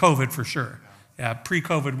post-COVID for sure. Yeah,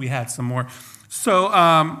 pre-COVID we had some more. So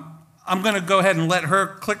I'm going to go ahead and let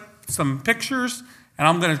her click some pictures, and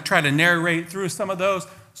I'm going to try to narrate through some of those.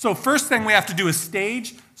 So first thing we have to do is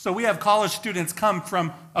stage. So we have college students come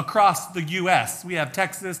from across the U.S. We have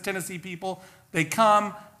Texas, Tennessee people. They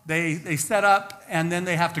come, they set up, and then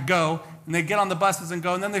they have to go. And they get on the buses and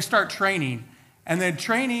go, and then they start training. And then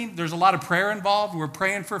training, there's a lot of prayer involved. We're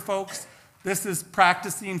praying for folks. This is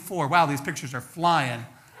practicing for, wow, these pictures are flying.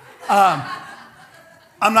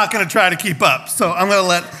 I'm not going to try to keep up, so I'm going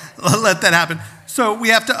to let that happen. So we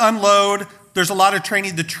have to unload. There's a lot of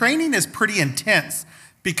training. The training is pretty intense,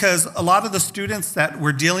 because a lot of the students that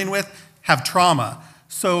we're dealing with have trauma.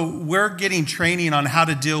 So we're getting training on how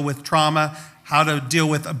to deal with trauma, how to deal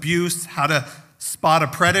with abuse, how to spot a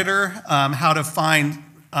predator, how to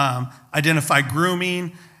identify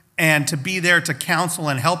grooming, and to be there to counsel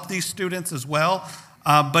and help these students as well.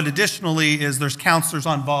 But additionally there's counselors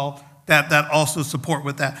involved that also support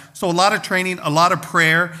with that. So a lot of training, a lot of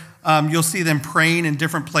prayer. You'll see them praying in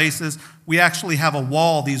different places. We actually have a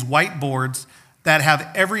wall, these whiteboards, that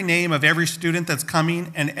have every name of every student that's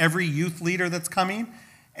coming and every youth leader that's coming.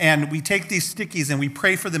 And we take these stickies and we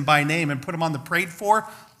pray for them by name and put them on the prayed for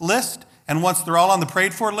list. And once they're all on the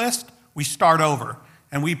prayed for list, we start over.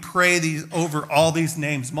 And we pray over all these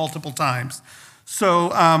names multiple times. So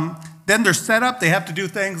then they're set up. They have to do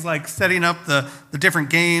things like setting up the different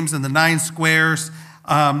games and the 9 squares.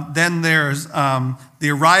 Then there's the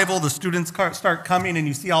arrival. The students start coming, and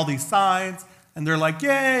you see all these signs. And they're like,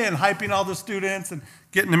 yay, and hyping all the students and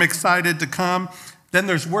getting them excited to come. Then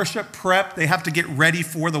there's worship prep. They have to get ready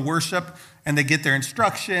for the worship, and they get their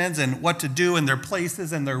instructions and what to do in their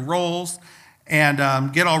places and their roles,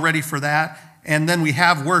 and get all ready for that. and then we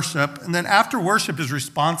have worship, and then after worship is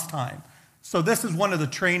response time. So this is one of the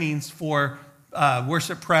trainings for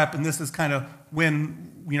worship prep, and this is kind of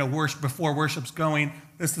when, worship, before worship's going,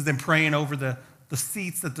 this is them praying over the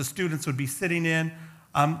seats that the students would be sitting in.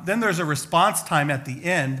 Then there's a response time at the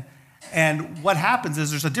end, and what happens is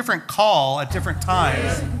there's a different call at different times.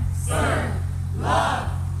 Live, serve,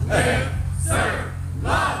 love. Live, serve,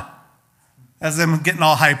 love. As them getting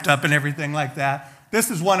all hyped up and everything like that. This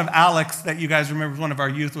is one of Alex that you guys remember, one of our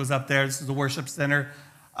youth was up there. This is the worship center.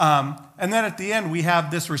 And then at the end, we have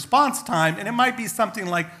this response time, and it might be something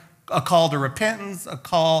like a call to repentance, a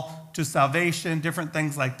call to salvation, different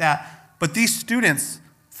things like that. But these students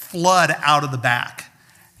flood out of the back.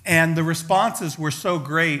 And the responses were so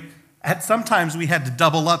great. Sometimes we had to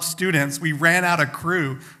double up students. We ran out of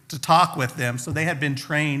crew to talk with them. So they had been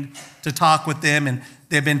trained to talk with them, and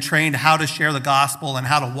they've been trained how to share the gospel and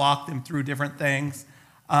how to walk them through different things.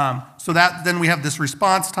 Then we have this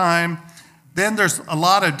response time. Then there's a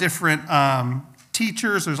lot of different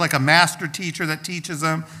teachers. There's like a master teacher that teaches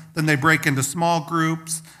them. Then they break into small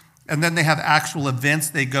groups. And then they have actual events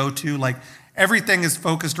they go to. Like everything is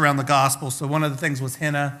focused around the gospel. So one of the things was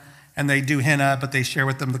henna, and they do henna, but they share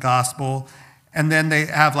with them the gospel. And then they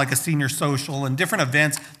have like a senior social and different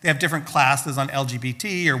events. They have different classes on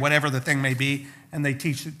LGBT or whatever the thing may be, and they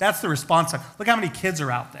teach. That's the response time. Look how many kids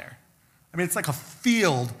are out there. I mean, it's like a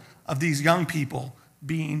field of these young people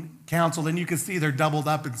being counseled, and you can see they're doubled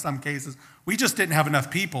up in some cases. We just didn't have enough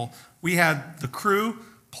people. We had the crew,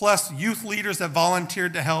 plus youth leaders that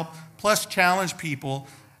volunteered to help, plus challenge people,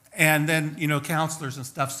 and then, counselors and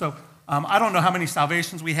stuff. So I don't know how many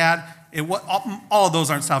salvations we had. All of those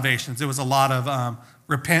aren't salvations. It was a lot of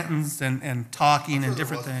repentance and talking and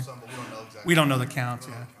different things. We don't know the counts,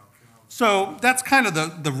 yeah. So that's kind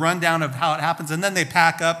of the rundown of how it happens. And then they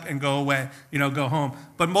pack up and go away, go home.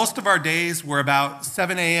 But most of our days were about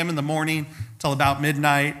 7 a.m. in the morning till about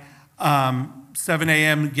midnight. 7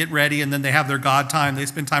 a.m., get ready, and then they have their God time. They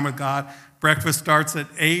spend time with God. Breakfast starts at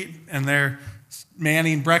 8, and they're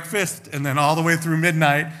manning breakfast. And then all the way through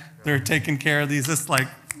midnight, they're taking care of these, just like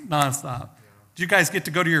nonstop. Did you guys get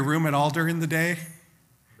to go to your room at all during the day?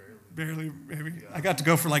 Barely, maybe. Yeah. I got to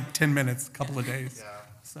go for like 10 minutes, a couple of days. Yeah.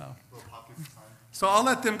 So I'll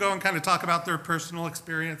let them go and kind of talk about their personal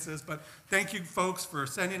experiences. But thank you, folks, for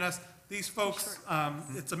sending us. These folks,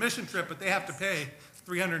 it's a mission trip, but they have to pay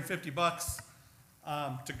 $350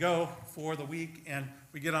 to go for the week. And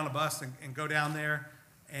we get on a bus and go down there.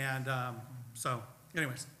 And so,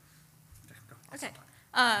 anyways. Okay.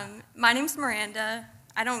 My name's Miranda.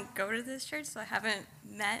 I don't go to this church, so I haven't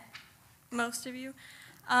met most of you.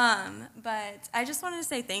 But I just wanted to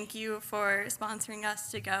say thank you for sponsoring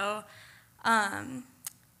us to go. I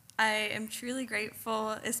am truly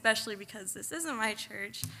grateful, especially because this isn't my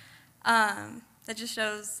church. That just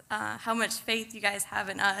shows how much faith you guys have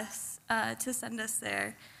in us to send us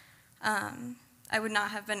there. I would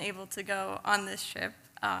not have been able to go on this trip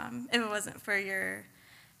if it wasn't for your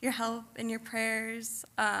help and your prayers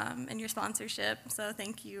and your sponsorship. So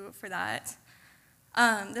thank you for that.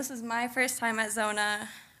 This was my first time at ZONA.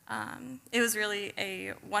 It was really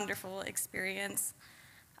a wonderful experience.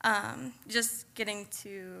 Just getting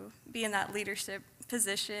to be in that leadership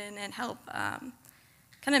position and help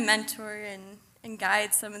kind of mentor and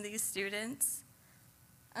guide some of these students.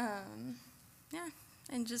 And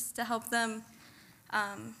just to help them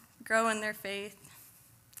grow in their faith.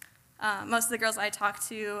 Most of the girls I talk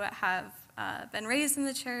to have been raised in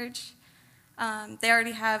the church. They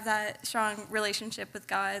already have that strong relationship with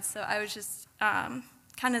God, so I was just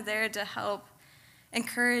kind of there to help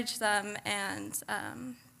encourage them and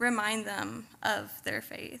remind them of their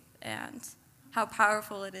faith and how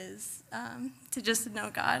powerful it is to just know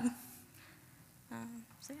God.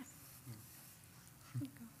 So yeah.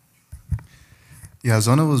 Yeah,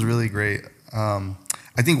 ZONA was really great.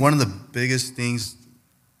 I think one of the biggest things,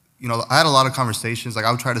 I had a lot of conversations. Like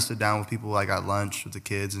I would try to sit down with people like at lunch with the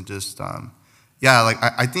kids and just,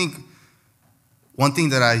 I think one thing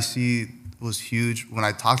that I see was huge when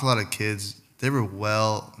I talked to a lot of kids, they were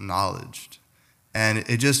well knowledged. And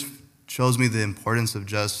it just shows me the importance of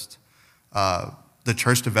just the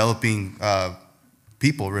church developing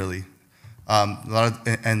people, really.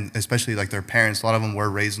 And especially like their parents, a lot of them were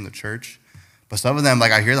raised in the church. But some of them,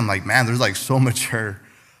 like I hear them like, man, they're like so mature,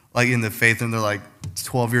 like in the faith, and they're like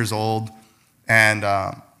 12 years old. And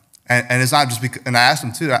it's not just because, and I asked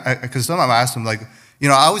them too, because sometimes I asked them like, I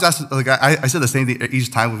always ask, like I said the same thing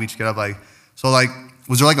each time we each get up, like, so like,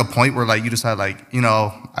 was there like a point where like you decided like,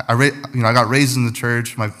 I got raised in the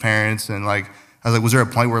church, my parents, and like, I was like, was there a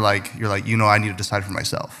point where like, you're like, I need to decide for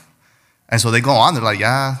myself? And so they go on, they're like,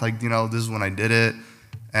 yeah, like, you know, this is when I did it.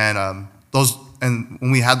 And and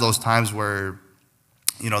when we had those times where,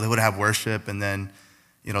 you know, they would have worship and then,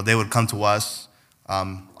 you know, they would come to us.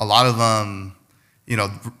 A lot of them, you know,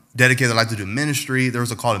 dedicated their life to do ministry. There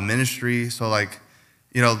was a call to ministry. So like,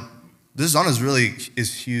 you know, this ZONA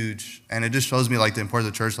is huge. And it just shows me like the importance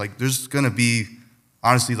of the church. Like there's going to be,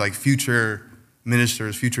 honestly, like future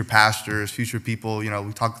ministers, future pastors, future people. You know,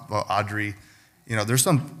 we talked about Audrey. You know, there's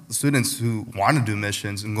some students who want to do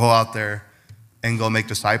missions and go out there and go make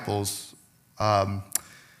disciples. And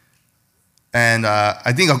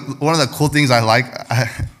I think one of the cool things I like,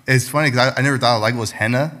 it's funny because I never thought I liked was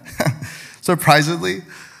henna, surprisingly.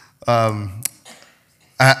 I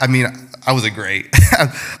mean, I wasn't great.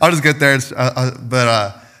 I'll just get there. But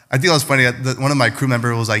I think it was funny. One of my crew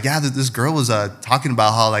members was like, yeah, this girl was talking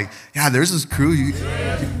about how, like, yeah, there's this crew.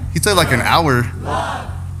 He took like an hour.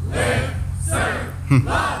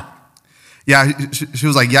 Yeah, she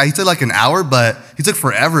was like, yeah, he took like an hour, but he took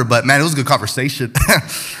forever. But man, it was a good conversation.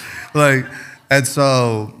 Like, and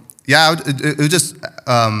so, yeah, it was just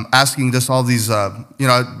asking just all these, you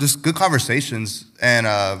know, just good conversations. And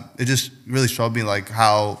it just really showed me like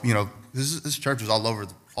how, you know, this church was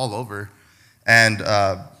all over. And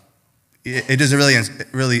it just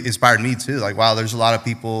really inspired me too. Like, wow, there's a lot of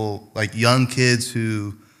people, like young kids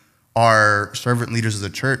who are servant leaders of the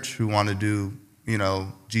church who want to do, you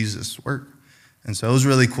know, Jesus' work. And so it was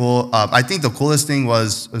really cool. I think the coolest thing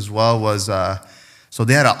was, so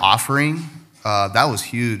they had an offering. That was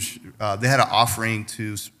huge. They had an offering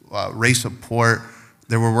to raise support.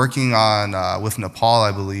 They were working on with Nepal,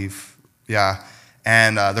 I believe. Yeah.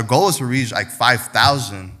 And their goal was to reach like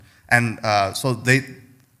 5,000. And so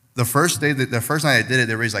the first night I did it,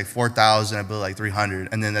 they raised like 4,000, I believe like 300.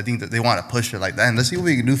 And then I think that they want to push it like that. And let's see if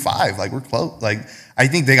we can do 5. Like, we're close. Like, I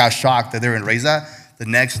think they got shocked that they were going to raise that. The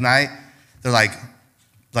next night, they're like,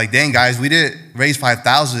 dang, guys, we didn't raise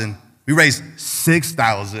 5,000. We raised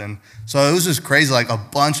 6,000. So it was just crazy. Like, a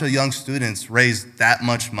bunch of young students raised that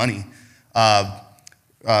much money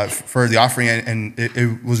for the offering. And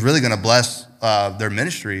it was really going to bless their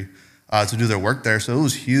ministry to do their work there. So it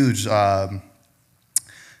was huge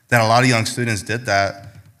that a lot of young students did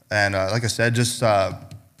that. And like I said, just,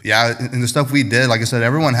 yeah, and the stuff we did, like I said,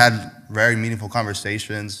 everyone had very meaningful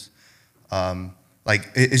conversations.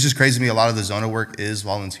 Like, it's just crazy to me, a lot of the ZONA work is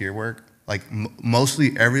volunteer work. Like,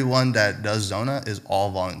 mostly everyone that does ZONA is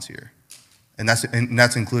all volunteer. And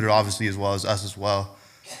that's included, obviously, as well as us as well.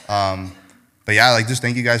 But yeah, like, just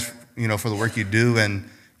thank you guys, you know, for the work you do. And,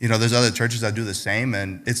 you know, there's other churches that do the same.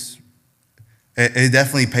 And it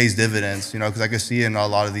definitely pays dividends, you know, because I can see in a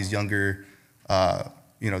lot of these younger,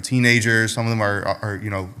 you know, teenagers, some of them are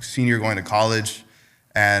you know, senior going to college.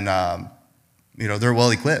 And, you know, they're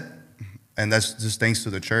well equipped. And that's just thanks to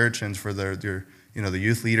the church and for their you know, the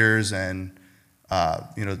youth leaders and,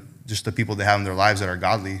 you know, just the people they have in their lives that are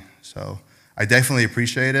godly. So I definitely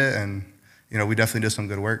appreciate it. And, you know, we definitely did some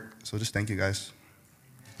good work. So just thank you guys.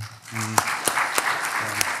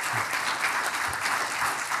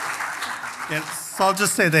 Yeah, so I'll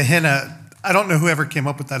just say the henna, I don't know whoever came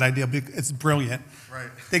up with that idea, but it's brilliant. Right.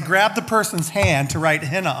 They grabbed the person's hand to write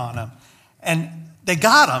henna on them, and they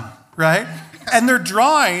got them, right? And they're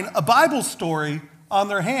drawing a Bible story on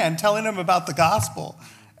their hand, telling them about the gospel.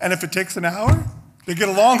 And if it takes an hour, they get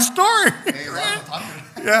a long story.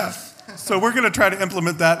 Yeah. So we're going to try to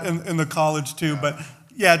implement that in the college too. But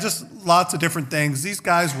yeah, just lots of different things. These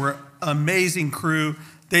guys were an amazing crew.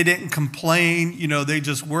 They didn't complain. You know, they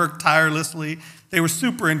just worked tirelessly. They were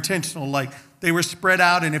super intentional. Like, they were spread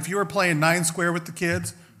out. And if you were playing 9 square with the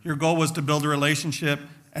kids, your goal was to build a relationship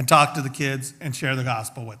and talk to the kids and share the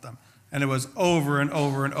gospel with them. And it was over and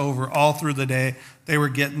over and over all through the day. They were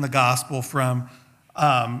getting the gospel from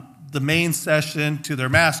the main session to their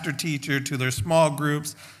master teacher to their small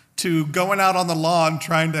groups to going out on the lawn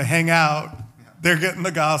trying to hang out. They're getting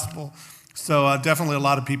the gospel. So definitely a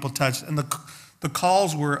lot of people touched. And the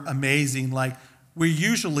calls were amazing. Like, we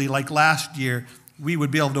usually, like last year, we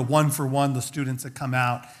would be able to 1-for-1 the students that come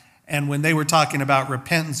out. And when they were talking about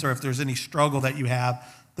repentance or if there's any struggle that you have,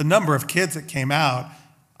 the number of kids that came out,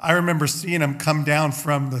 I remember seeing them come down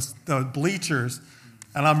from the bleachers,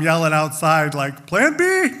 and I'm yelling outside, like, Plan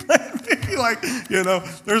B, Plan B. Like, you know,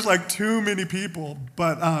 there's like too many people.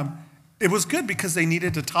 But it was good because they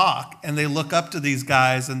needed to talk, and they look up to these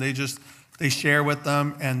guys, and they share with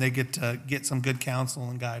them, and they get to get some good counsel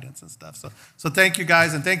and guidance and stuff. So thank you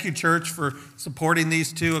guys, and thank you, church, for supporting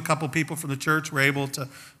these two. A couple people from the church were able to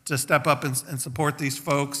step up and support these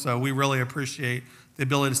folks. So we really appreciate the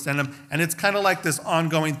ability to send them. And it's kind of like this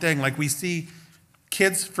ongoing thing. Like, we see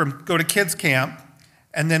kids go to kids camp,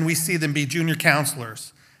 and then we see them be junior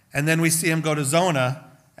counselors, and then we see them go to ZONA,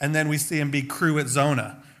 and then we see them be crew at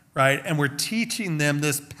ZONA, right? And we're teaching them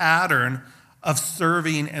this pattern of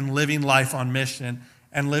serving and living life on mission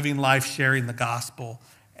and living life sharing the gospel.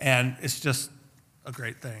 And it's just a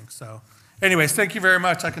great thing. So anyways, thank you very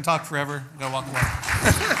much. I can talk forever. I'm gonna walk away.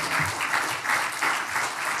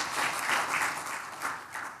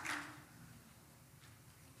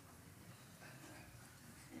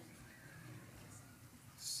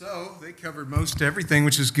 So they covered most everything,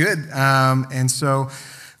 which is good. And so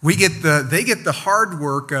they get the hard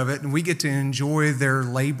work of it, and we get to enjoy their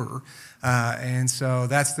labor. And so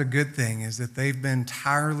that's the good thing, is that they've been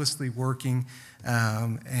tirelessly working,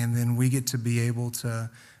 and then we get to be able to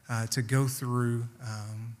go through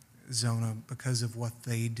ZONA because of what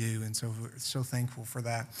they do. And so we're so thankful for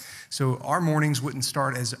that. So our mornings wouldn't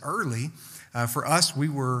start as early. For us, we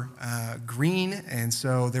were green, and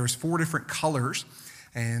so there was 4 different colors.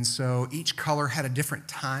 And so each color had a different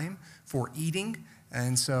time for eating.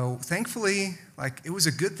 And so thankfully, like, it was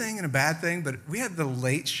a good thing and a bad thing, but we had the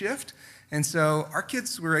late shift. And so our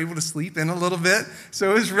kids were able to sleep in a little bit.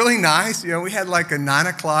 So it was really nice. You know, we had like a 9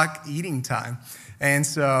 o'clock eating time. And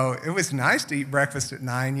so it was nice to eat breakfast at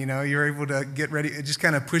 9. You know, you're able to get ready. It just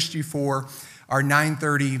kind of pushed you for our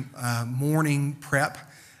 9:30 morning prep.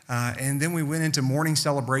 And then we went into morning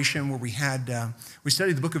celebration, where we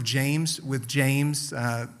studied the book of James with James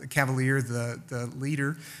Cavalier, the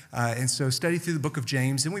leader. And so studied through the book of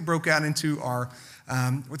James. Then we broke out into our,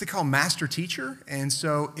 what they call master teacher. And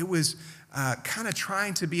so it was kind of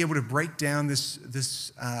trying to be able to break down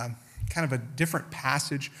this kind of a different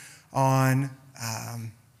passage on,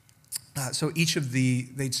 so each of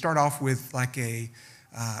they'd start off with like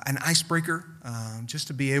an icebreaker, just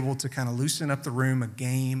to be able to kind of loosen up the room, a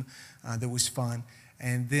game that was fun.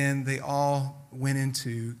 And then they all went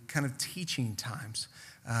into kind of teaching times,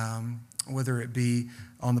 whether it be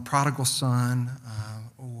on the prodigal son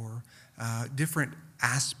or different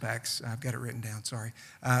aspects. I've got it written down, sorry.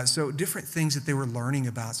 So different things that they were learning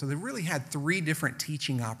about. So they really had 3 different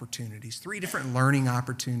teaching opportunities, 3 different learning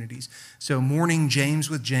opportunities. So morning James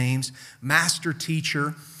with James, master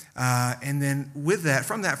teacher. And then with that,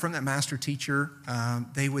 from that master teacher,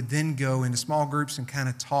 they would then go into small groups and kind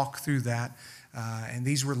of talk through that. And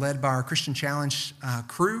these were led by our Christian Challenge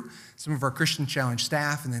crew, some of our Christian Challenge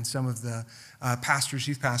staff, and then some of the pastors,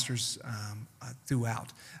 youth pastors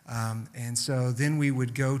throughout. And so then we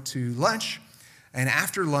would go to lunch, and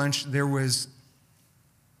after lunch there was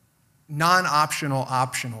non-optional,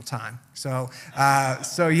 optional time. So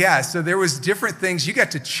there was different things. You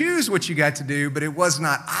got to choose what you got to do, but it was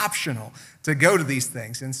not optional to go to these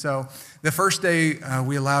things. And so the first day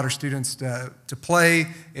we allowed our students to play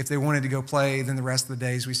if they wanted to go play. Then the rest of the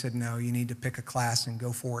days we said, no, you need to pick a class and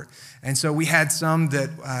go for it. And so we had some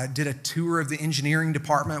that did a tour of the engineering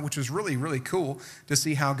department, which was really, really cool to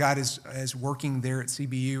see how God is working there at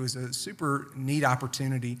CBU. It was a super neat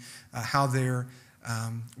opportunity, how they're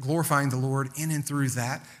glorifying the Lord in and through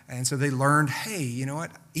that. And so they learned, hey, you know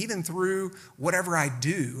what? Even through whatever I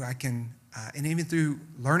do, I can, and even through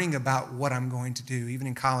learning about what I'm going to do, even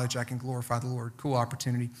in college, I can glorify the Lord. Cool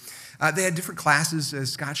opportunity. They had different classes,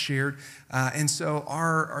 as Scott shared. And so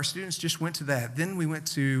our students just went to that. Then we went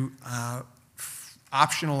to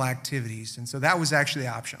optional activities. And so that was actually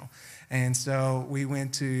optional. And so we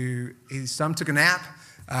went to, some took a nap,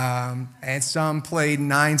 and some played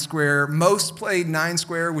 9 square. Most played 9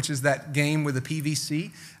 square, which is that game with the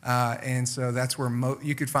PVC. And so that's where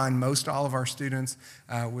you could find most all of our students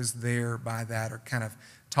was there by that, or kind of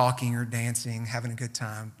talking or dancing, having a good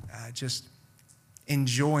time, just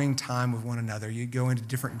enjoying time with one another. You go into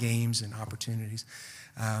different games and opportunities.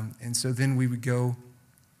 And so then we would go,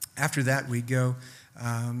 after that, we'd go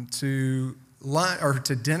to lunch or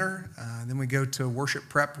to dinner. Then we go to worship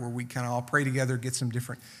prep, where we kind of all pray together, get some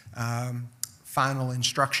different final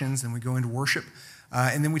instructions, and we go into worship.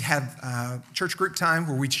 And then we'd have church group time,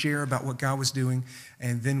 where we'd share about what God was doing.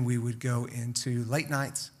 And then we would go into late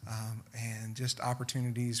nights and just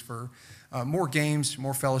opportunities for more games,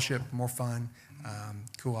 more fellowship, more fun,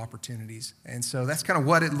 cool opportunities. And so that's kind of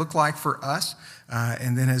what it looked like for us.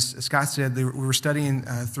 And then, as Scott said, we were studying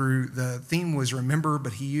through, the theme was remember,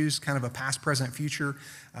 but he used kind of a past, present, future,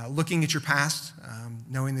 looking at your past,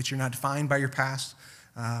 knowing that you're not defined by your past,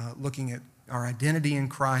 looking at our identity in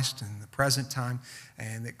Christ in the present time,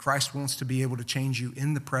 and that Christ wants to be able to change you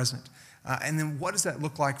in the present. And then what does that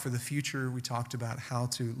look like for the future? We talked about how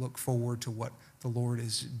to look forward to what the Lord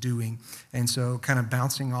is doing. And so kind of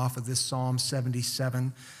bouncing off of this Psalm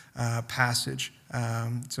 77 passage.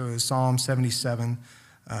 So Psalm 77,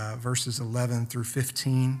 verses 11 through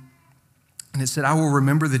 15. And it said, I will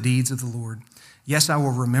remember the deeds of the Lord. Yes, I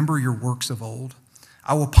will remember your works of old.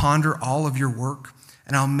 I will ponder all of your work,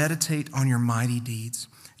 and I'll meditate on your mighty deeds.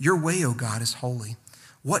 Your way, O God, is holy.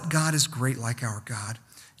 What God is great like our God?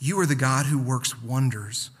 You are the God who works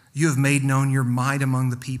wonders. You have made known your might among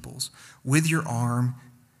the peoples. With your arm,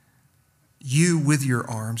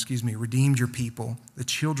 redeemed your people, the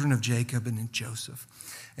children of Jacob and Joseph.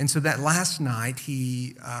 And so that last night,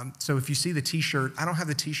 so if you see the T-shirt, I don't have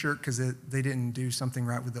the T-shirt because they didn't do something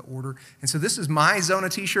right with the order. And so this is my ZONA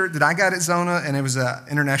T-shirt that I got at ZONA, and it was a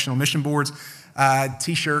International Mission Board's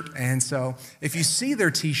T-shirt. And so if you see their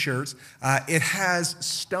T-shirts, it has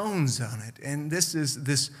stones on it. And this is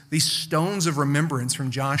these stones of remembrance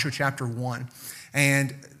from Joshua chapter 1.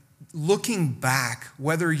 And looking back,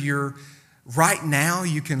 whether you're right now,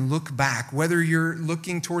 you can look back. Whether you're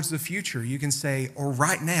looking towards the future, you can say, or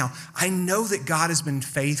right now, I know that God has been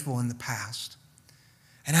faithful in the past.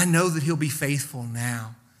 And I know that he'll be faithful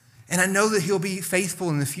now. And I know that he'll be faithful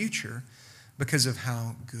in the future because of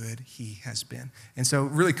how good he has been. And so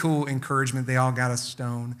really cool encouragement. They all got a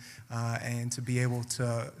stone and to be able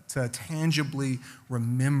to tangibly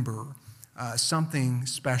remember something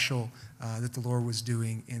special that the Lord was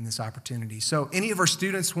doing in this opportunity. So any of our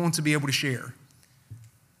students want to be able to share?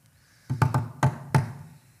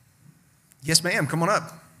 Yes, ma'am. Come on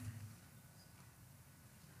up.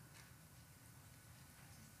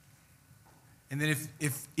 And then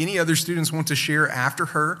if any other students want to share after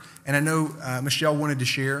her, and I know Michelle wanted to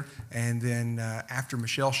share, and then after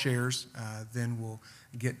Michelle shares, then we'll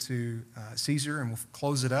get to Caesar and we'll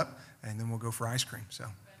close it up, and then we'll go for ice cream. So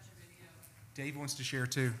Dave wants to share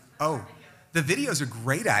too. Oh, the video is a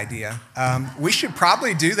great idea. We should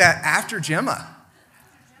probably do that after Gemma.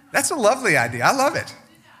 That's a lovely idea. I love it.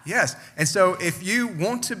 Yes. And so if you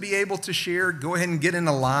want to be able to share, go ahead and get in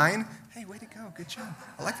a line. Hey, way to go. Good job.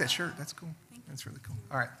 I like that shirt. That's cool. That's really cool.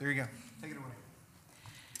 All right, there you go. Take it away.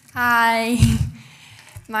 Hi.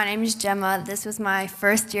 My name is Gemma. This was my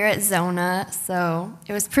first year at ZONA, so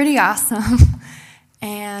it was pretty awesome.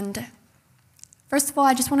 And first of all,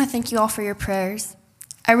 I just want to thank you all for your prayers.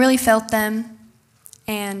 I really felt them,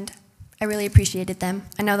 and I really appreciated them.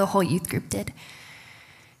 I know the whole youth group did.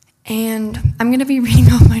 And I'm going to be reading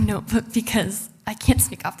off my notebook because I can't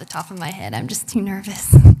speak off the top of my head. I'm just too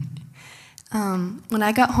nervous. When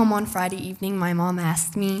I got home on Friday evening, my mom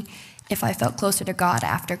asked me if I felt closer to God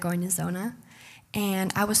after going to ZONA.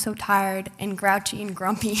 And I was so tired and grouchy and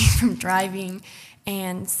grumpy from driving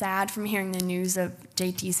and sad from hearing the news of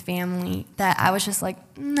JT's family that I was just like,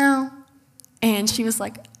 no. And she was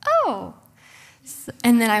like, oh.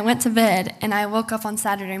 And then I went to bed, and I woke up on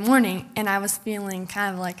Saturday morning, and I was feeling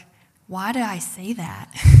kind of like, why did I say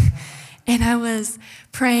that? And I was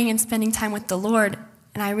praying and spending time with the Lord,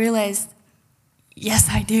 and I realized, yes,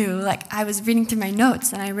 I do. Like, I was reading through my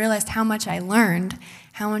notes, and I realized how much I learned,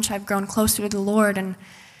 how much I've grown closer to the Lord, and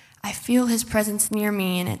I feel his presence near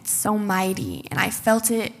me, and it's so mighty. And I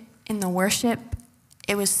felt it in the worship.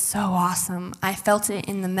 It was so awesome. I felt it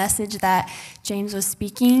in the message that James was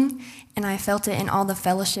speaking, and I felt it in all the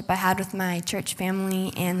fellowship I had with my church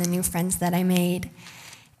family and the new friends that I made.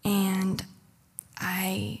 And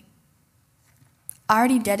I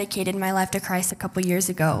already dedicated my life to Christ a couple years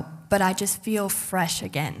ago, but I just feel fresh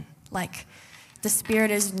again. Like the Spirit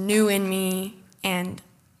is new in me, and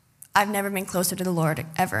I've never been closer to the Lord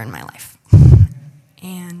ever in my life.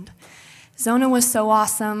 And ZONA was so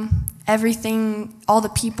awesome. Everything, all the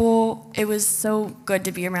people, it was so good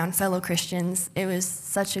to be around fellow Christians. It was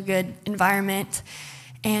such a good environment.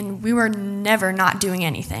 And we were never not doing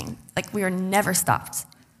anything. Like, we were never stopped.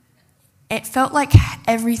 It felt like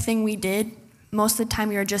everything we did, most of the time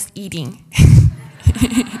we were just eating.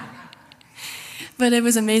 But it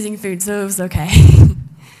was amazing food, so it was okay.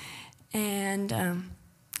 And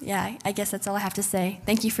yeah, I guess that's all I have to say.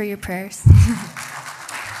 Thank you for your prayers.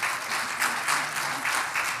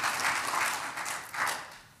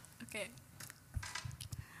 Okay.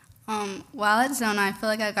 While at ZONA, I feel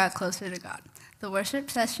like I got closer to God. The worship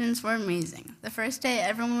sessions were amazing. The first day,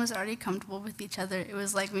 everyone was already comfortable with each other. It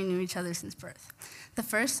was like we knew each other since birth. The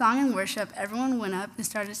first song in worship, everyone went up and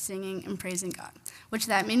started singing and praising God, which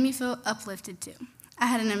that made me feel uplifted too. I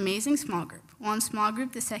had an amazing small group. While in small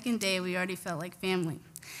group, the second day, we already felt like family.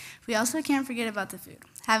 We also can't forget about the food.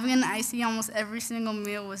 Having an icy almost every single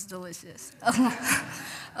meal was delicious,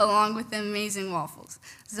 along with the amazing waffles.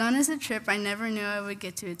 ZONA is a trip I never knew I would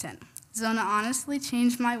get to attend. ZONA honestly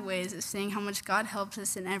changed my ways of seeing how much God helps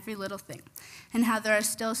us in every little thing, and how there are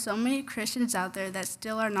still so many Christians out there that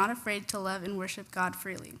still are not afraid to love and worship God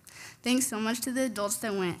freely. Thanks so much to the adults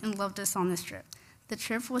that went and loved us on this trip. The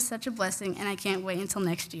trip was such a blessing, and I can't wait until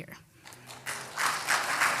next year.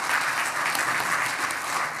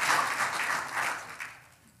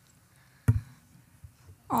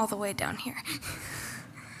 all the way down here.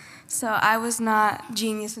 So I was not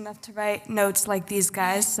genius enough to write notes like these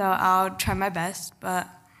guys, so I'll try my best.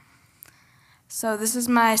 So this is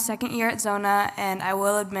my second year at ZONA, and I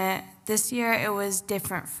will admit, this year it was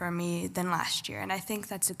different for me than last year, and I think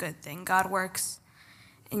that's a good thing. God works,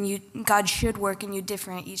 and God should work in you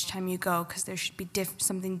different each time you go, because there should be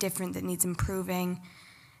something different that needs improving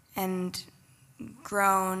and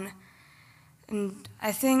grown. And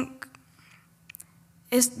I think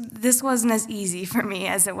this wasn't as easy for me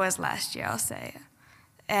as it was last year, I'll say.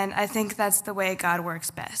 And I think that's the way God works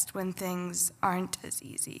best, when things aren't as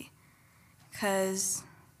easy. Because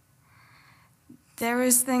there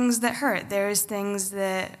is things that hurt, there is things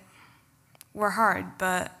that were hard,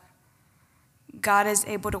 but God is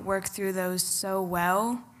able to work through those so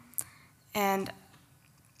well, and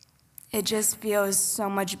it just feels so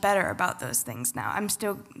much better about those things now.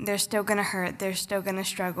 They're still gonna hurt, they're still gonna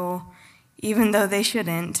struggle, even though they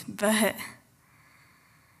shouldn't, but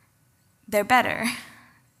they're better.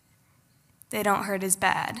 They don't hurt as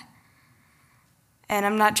bad. And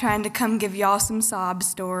I'm not trying to come give y'all some sob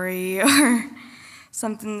story or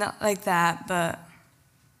something like that, but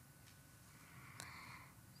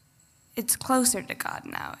it's closer to God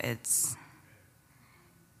now. It's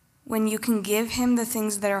when you can give him the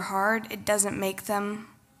things that are hard, it doesn't make them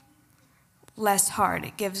less hard.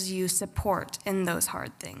 It gives you support in those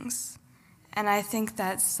hard things. And I think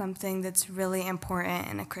that's something that's really important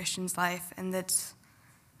in a Christian's life, and that's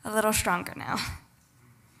a little stronger now.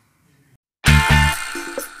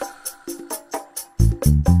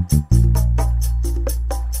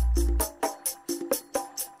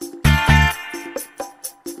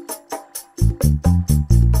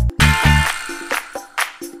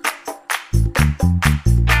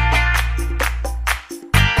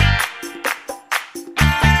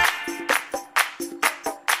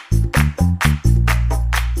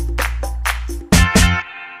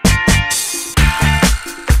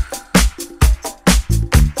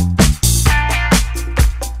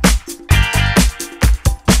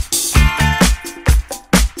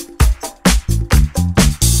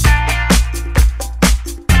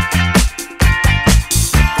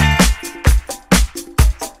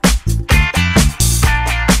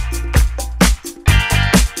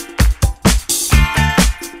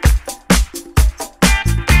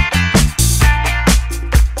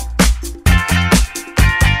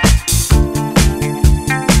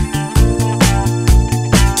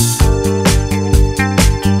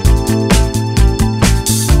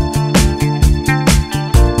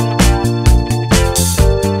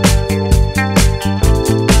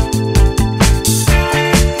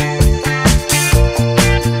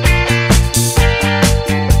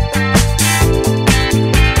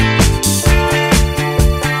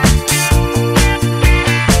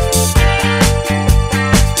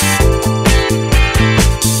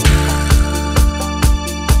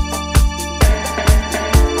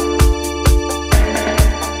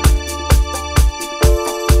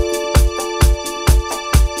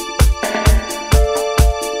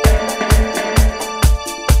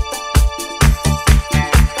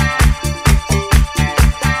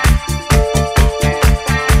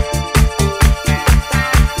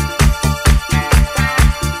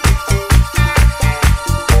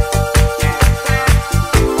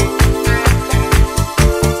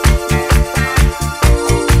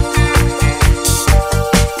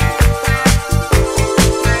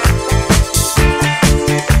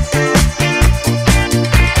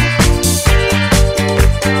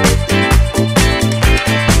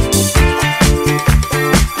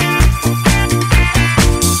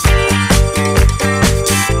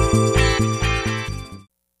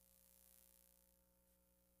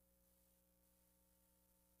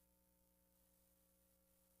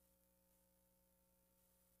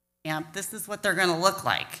 camp, this is what they're going to look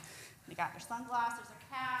like. You got your sunglasses, your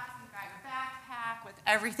cap, you got your backpack with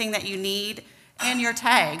everything that you need, and your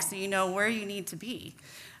tag, so you know where you need to be.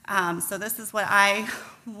 So this is what I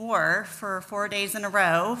wore for 4 days in a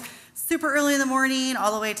row, super early in the morning,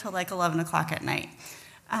 all the way till like 11 o'clock at night.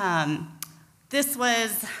 This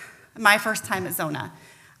was my first time at ZONA.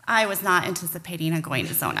 I was not anticipating on going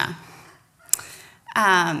to ZONA.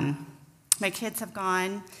 My kids have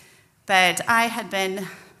gone, but I had been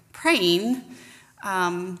praying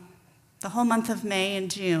the whole month of May and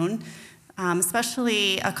June,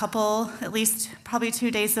 especially a couple, at least probably 2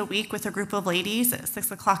 days a week with a group of ladies at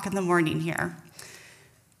 6 o'clock in the morning here.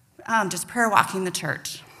 Just prayer walking the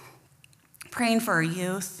church, praying for our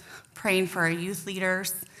youth, praying for our youth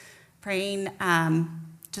leaders, praying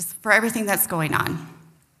just for everything that's going on.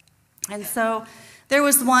 And so there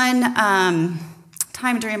was one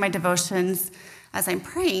time during my devotions, as I'm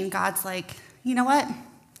praying, God's like, you know what?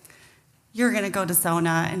 You're going to go to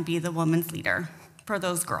ZONA and be the women's leader for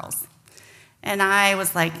those girls. And I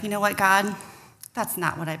was like, you know what, God? That's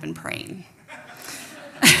not what I've been praying.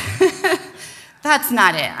 That's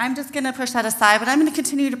not it. I'm just going to push that aside, but I'm going to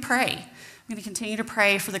continue to pray. I'm going to continue to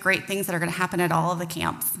pray for the great things that are going to happen at all of the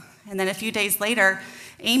camps. And then a few days later,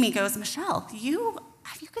 Amy goes, Michelle, have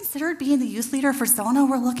you considered being the youth leader for ZONA?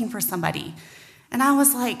 We're looking for somebody. And I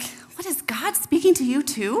was like, what, is God speaking to you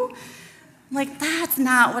too? Like, that's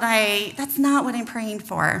not what I'm praying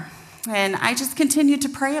for. And I just continued to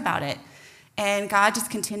pray about it. And God just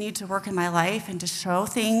continued to work in my life and to show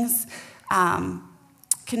things,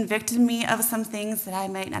 convicted me of some things that I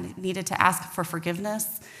might not needed to ask for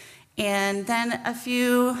forgiveness. And then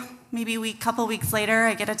couple weeks later,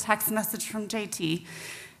 I get a text message from JT.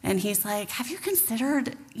 And he's like, have you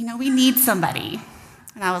considered, we need somebody.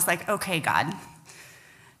 And I was like, okay, God,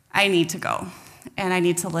 I need to go. And I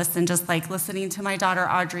need to listen, just like listening to my daughter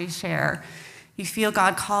Audrey share. You feel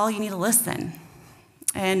God call, you need to listen.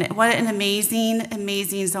 And what an amazing,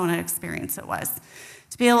 amazing ZONA experience it was.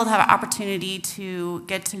 To be able to have an opportunity to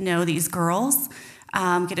get to know these girls,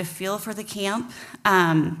 get a feel for the camp.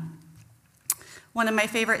 One of my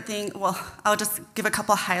favorite things, I'll just give a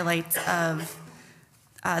couple highlights of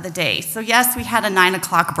the day. So yes, we had a 9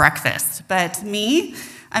 o'clock breakfast, but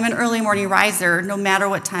I'm an early morning riser no matter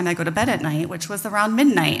what time I go to bed at night, which was around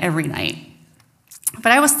midnight every night.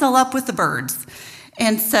 But I was still up with the birds.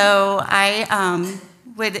 And so I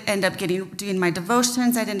would end up doing my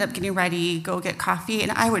devotions. I'd end up getting ready, go get coffee,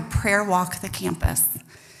 and I would prayer walk the campus.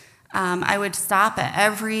 I would stop at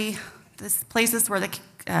places where the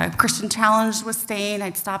Christian Challenge was staying.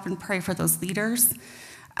 I'd stop and pray for those leaders.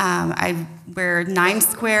 Where 9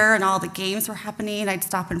 Square and all the games were happening, I'd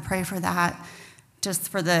stop and pray for that, just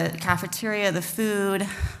for the cafeteria, the food,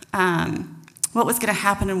 what was going to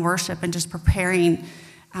happen in worship, and just preparing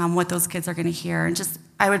what those kids are going to hear. And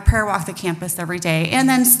I would prayer walk the campus every day, and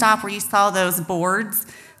then stop where you saw those boards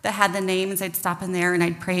that had the names. I'd stop in there and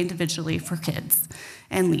I'd pray individually for kids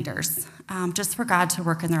and leaders, just for God to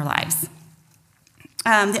work in their lives.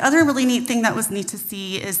 The other really neat thing that was neat to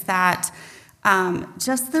see is that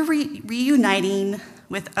just the reuniting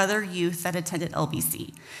with other youth that attended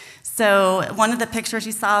LBC. So one of the pictures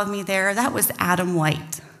you saw of me there, that was Adam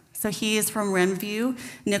White. So he is from Rimview.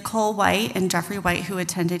 Nicole White and Jeffrey White, who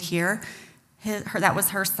attended here, that was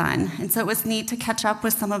her son. And so it was neat to catch up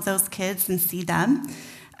with some of those kids and see them.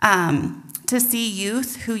 To see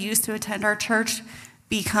youth who used to attend our church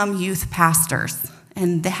become youth pastors,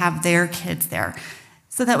 and they have their kids there.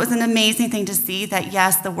 So that was an amazing thing to see, that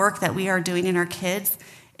yes, the work that we are doing in our kids,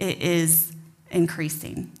 it is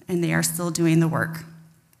increasing, and they are still doing the work.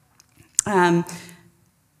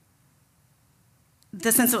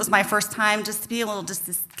 Since it was my first time, just to be able to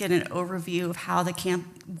just get an overview of how the camp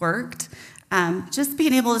worked, just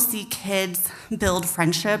being able to see kids build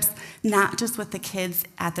friendships, not just with the kids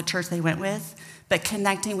at the church they went with, but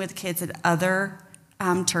connecting with kids at other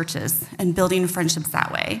churches and building friendships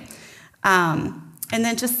that way. And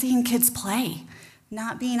then just seeing kids play,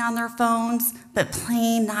 not being on their phones, but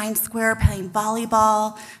playing 9 Square, playing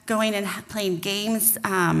volleyball, going and playing games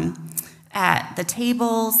at the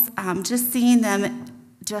tables, just seeing them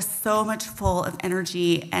just so much full of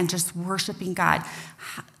energy and just worshiping God.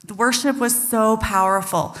 The worship was so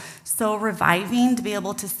powerful, so reviving to be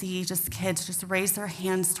able to see just kids just raise their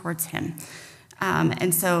hands towards Him.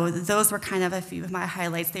 And so those were kind of a few of my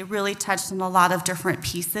highlights. They really touched on a lot of different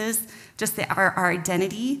pieces, just our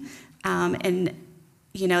identity. And,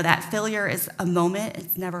 that failure is a moment,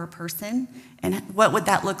 it's never a person. And what would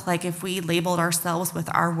that look like if we labeled ourselves with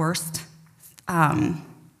our worst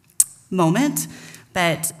moment?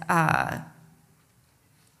 But,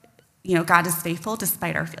 God is faithful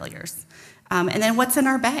despite our failures. And then what's in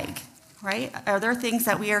our bag, right? Are there things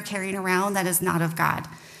that we are carrying around that is not of God?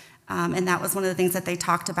 And that was one of the things that they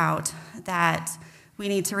talked about, that we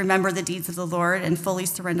need to remember the deeds of the Lord and fully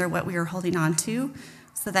surrender what we are holding on to,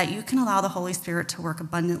 so that you can allow the Holy Spirit to work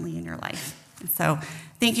abundantly in your life. And so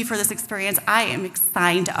thank you for this experience. I am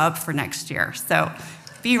signed up for next year, so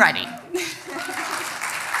be ready.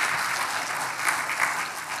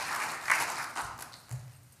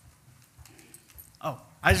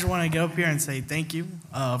 I just want to get up here and say thank you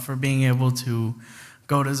for being able to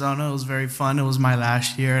go to ZONA. It was very fun. It was my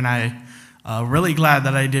last year, and I really glad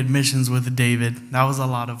that I did missions with David. That was a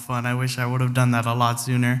lot of fun. I wish I would have done that a lot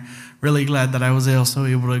sooner. Really glad that I was also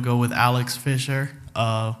able to go with Alex Fisher.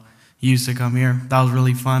 He used to come here. That was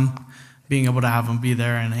really fun, being able to have him be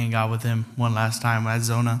there and hang out with him one last time at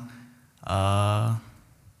ZONA.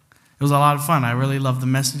 It it was a lot of fun. I really loved the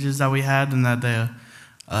messages that we had, and that the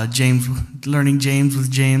learning James with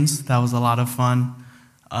James, that was a lot of fun.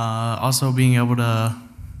 Also being able to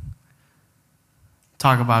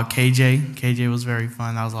talk about KJ. KJ was very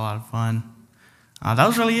fun. That was a lot of fun. That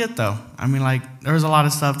was really it, though. I mean, like, there was a lot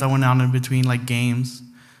of stuff that went on in between, like games,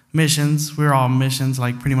 missions. We were all missions,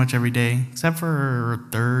 like, pretty much every day, except for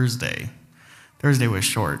Thursday. Thursday was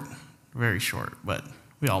short, very short, but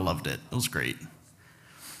we all loved it. It was great.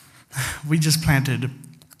 We just planted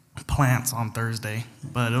plants on Thursday,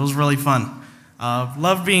 but it was really fun.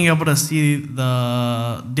 Loved being able to see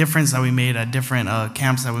the difference that we made at different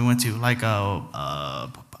camps that we went to, like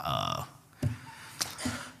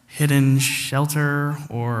Hidden Shelter,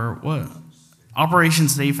 or what? Operation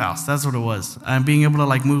Safe House, that's what it was. And being able to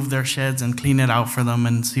like move their sheds and clean it out for them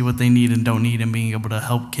and see what they need and don't need, and being able to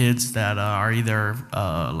help kids that are either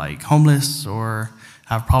like homeless or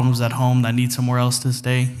have problems at home that need somewhere else to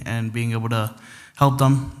stay, and being able to help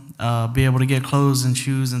them be able to get clothes and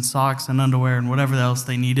shoes and socks and underwear and whatever else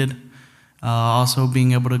they needed. Also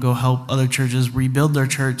being able to go help other churches rebuild their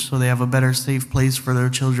church so they have a better, safe place for their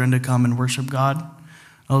children to come and worship God.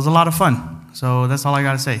 It was a lot of fun. So that's all I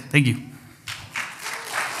got to say. Thank you.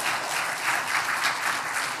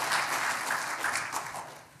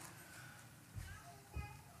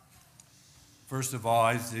 First of all,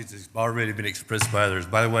 it's already been expressed by others.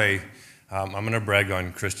 By the way, I'm going to brag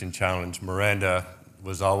on Christian Challenge. Miranda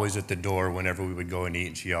was always at the door whenever we would go and eat,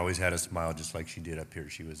 and she always had a smile just like she did up here.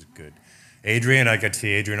 She was good. Adrian, I got to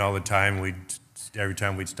see Adrian all the time. Every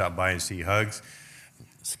time we'd stop by and see hugs.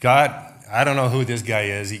 Scott, I don't know who this guy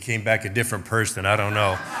is. He came back a different person. I don't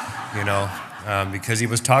know, because he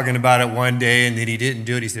was talking about it one day and then he didn't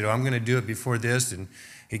do it. He said, I'm going to do it before this. And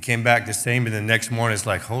he came back the same, and the next morning it's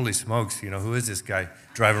like, holy smokes, who is this guy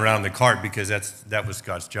driving around in the cart? Because that was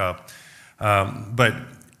Scott's job.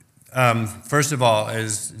 First of all,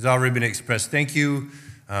 as has already been expressed, thank you,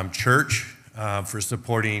 church, for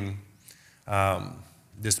supporting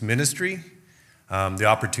this ministry, the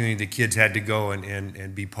opportunity the kids had to go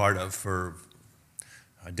and be part of for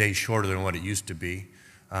a day shorter than what it used to be.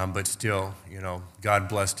 But still, God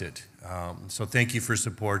blessed it. So thank you for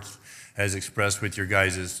support as expressed with your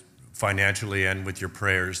guys' financially and with your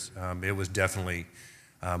prayers. It was definitely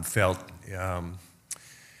felt.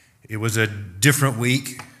 It was a different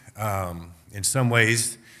week in some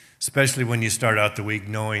ways, especially when you start out the week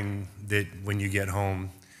knowing that when you get home,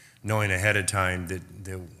 knowing ahead of time that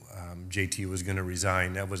JT was going to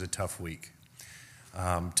resign. That was a tough week.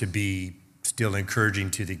 To be still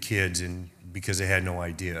encouraging to the kids, and because they had no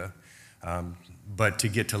idea, but to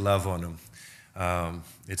get to love on them,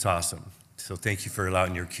 it's awesome. So thank you for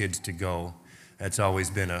allowing your kids to go. That's always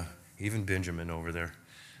been even Benjamin over there,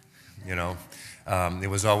 it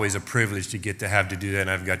was always a privilege to get to have to do that, and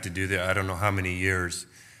I've got to do that I don't know how many years,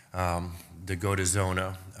 to go to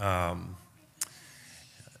ZONA,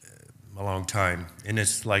 a long time. And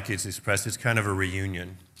it's like it's expressed, it's kind of a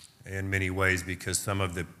reunion in many ways, because some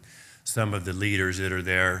of the leaders that are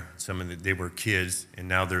there, they were kids and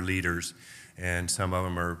now they're leaders, and some of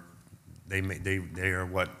them are they are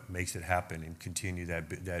what makes it happen and continue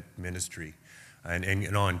that ministry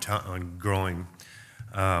and on growing.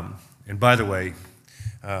 And by the way,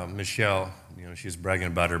 Michelle, she was bragging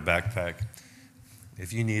about her backpack.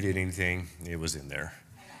 If you needed anything, it was in there.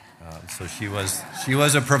 So she was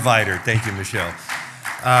a provider. Thank you, Michelle.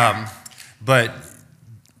 But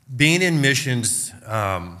being in missions,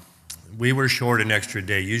 we were short an extra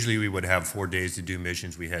day. Usually we would have 4 days to do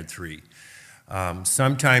missions. We had 3.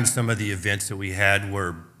 Sometimes some of the events that we had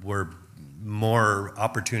were more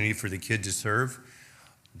opportunity for the kids to serve.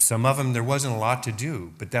 Some of them, there wasn't a lot to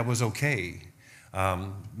do, but that was okay.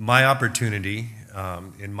 My opportunity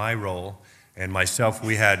in my role and myself,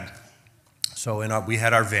 we had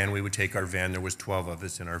our van. We would take our van. There was 12 of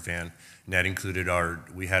us in our van, and that included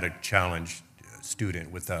we had a challenge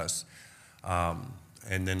student with us.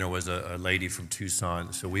 And then there was a lady from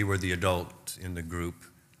Tucson, so we were the adults in the group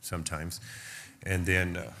sometimes, and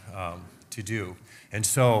then to do. And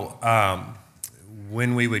so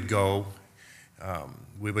when we would go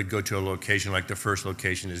to a location, like the first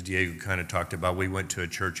location, as Diego kind of talked about. We went to a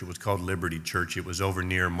church. It was called Liberty Church. It was over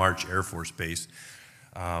near March Air Force Base.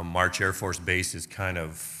 March Air Force Base is kind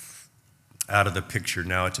of out of the picture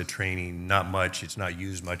now. It's a training, not much. It's not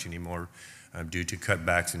used much anymore due to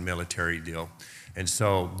cutbacks in military deal. And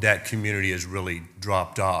so that community has really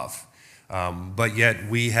dropped off. But yet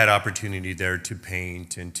we had opportunity there to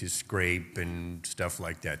paint and to scrape and stuff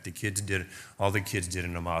like that. All the kids did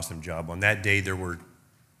an awesome job. On that day, there were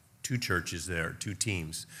 2 churches there, 2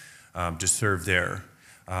 teams to serve there.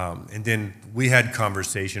 And then we had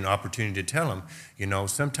conversation, opportunity to tell them, you know,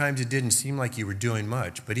 sometimes it didn't seem like you were doing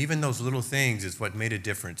much, but even those little things is what made a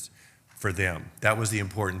difference for them. That was the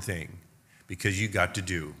important thing, because you got to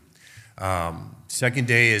do. Second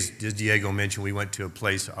day, as Diego mentioned, we went to a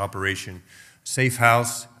place, Operation Safe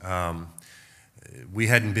House. We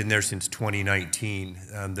hadn't been there since 2019.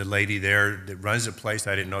 The lady there that runs the place,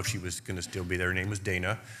 I didn't know if she was going to still be there. Her name was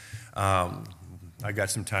Dana. I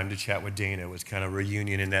got some time to chat with Dana. It was kind of a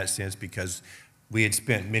reunion in that sense, because we had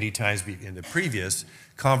spent many times in the previous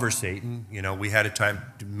conversating. You know, we had a time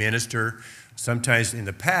to minister. Sometimes in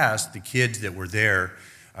the past, the kids that were there,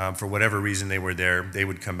 for whatever reason they were there, they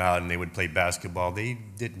would come out and they would play basketball. They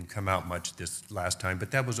didn't come out much this last time,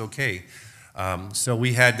 but that was okay. So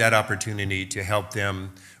we had that opportunity to help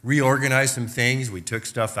them reorganize some things. We took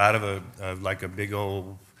stuff out of like a big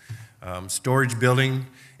old storage building,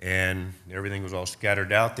 and everything was all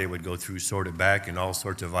scattered out. They would go through, sort it back, and all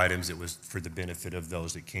sorts of items that was for the benefit of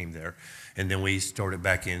those that came there. And then we stored it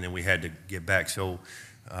back in, and we had to get back. So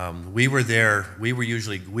we were there. We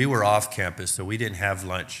were off campus, so we didn't have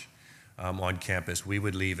lunch on campus. We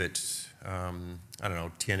would leave at, I don't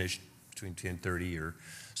know, 10-ish, between 10:30 or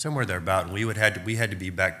somewhere thereabout, and we had to be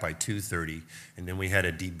back by 2:30, and then we had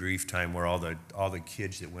a debrief time where all the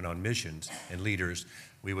kids that went on missions and leaders,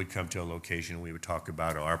 we would come to a location and we would talk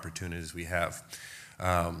about our opportunities we have.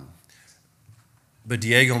 But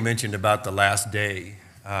Diego mentioned about the last day,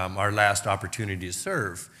 our last opportunity to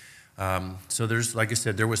serve. So there's, like I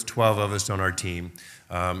said, there was 12 of us on our team.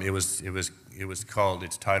 It's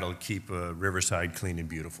titled "Keep Riverside Clean and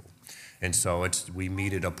Beautiful." And so we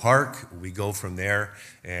meet at a park, we go from there,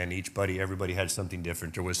 and everybody had something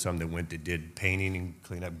different. There was some that did painting and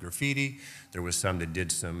clean up graffiti. There was some that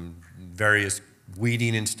did some various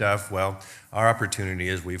weeding and stuff. Well, our opportunity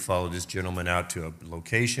is we followed this gentleman out to a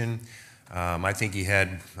location. I think he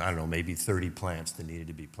had, I don't know, maybe 30 plants that needed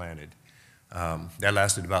to be planted. That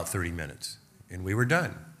lasted about 30 minutes, and we were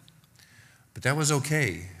done. But that was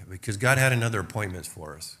okay, because God had another appointment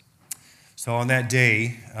for us. So on that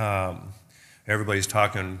day, everybody's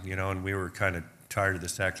talking, you know, and we were kind of tired of the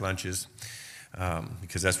sack lunches,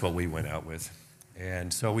 because that's what we went out with.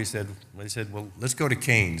 And so we said, well, let's go to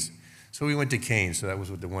Cane's. So we went to Cane's. So that was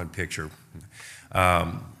with the one picture.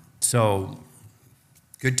 So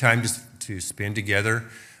good time to spend together.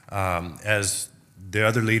 As the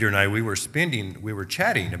other leader and I, we were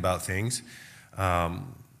chatting about things.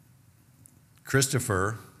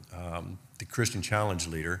 Christopher, the Christian Challenge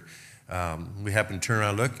leader, we happened to turn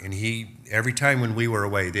around and look, and every time when we were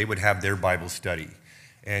away, they would have their Bible study.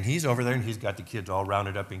 And he's over there, and he's got the kids all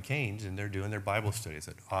rounded up in Cane's, and they're doing their Bible study. I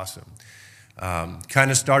said, awesome.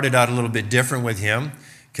 Kind of started out a little bit different with him,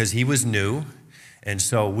 because he was new. And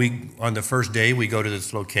so on the first day, we go to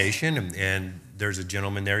this location, and there's a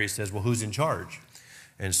gentleman there. He says, well, who's in charge?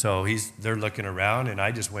 And so they're looking around, and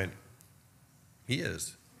I just went, he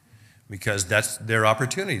is. Because that's their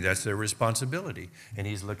opportunity, that's their responsibility. And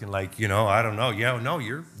he's looking like, you know, I don't know, yeah, no,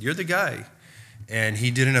 you're the guy. And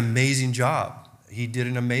he did an amazing job. He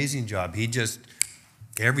just,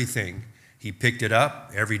 everything. He picked it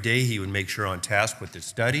up every day. He would make sure on task with the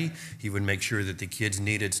study. He would make sure that the kids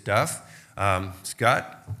needed stuff.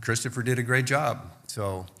 Christopher did a great job.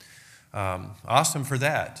 So awesome for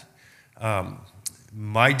that.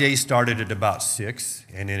 My day started at about 6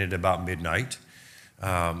 and ended about midnight.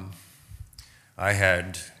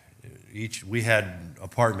 We had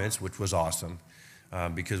apartments, which was awesome,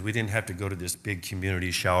 because we didn't have to go to this big community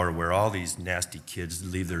shower where all these nasty kids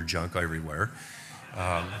leave their junk everywhere.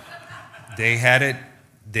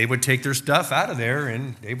 They would take their stuff out of there,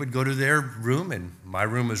 and they would go to their room, and my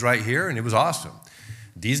room was right here, and it was awesome.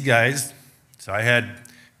 These guys, so I had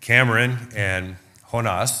Cameron and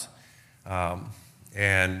Jonas,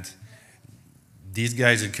 and these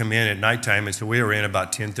guys had come in at nighttime, and so we were in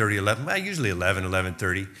about 10:30, 11, well, usually 11,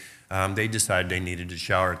 11:30. They decided they needed to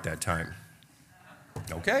shower at that time.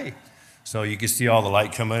 Okay. So you could see all the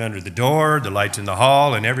light coming under the door, the lights in the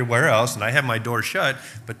hall, and everywhere else, and I have my door shut,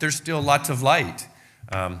 but there's still lots of light.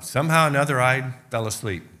 Somehow or another, I fell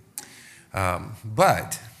asleep.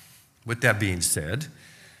 But with that being said,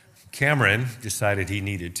 Cameron decided he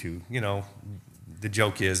needed to, you know, the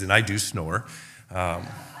joke is, and I do snore,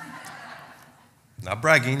 not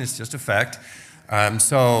bragging, it's just a fact.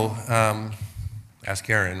 Ask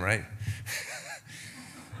Aaron, right?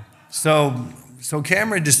 So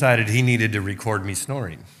Cameron decided he needed to record me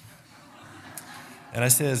snoring. And I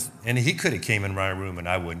says, and he could have came in my room and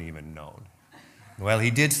I wouldn't even known. Well,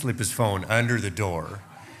 he did slip his phone under the door.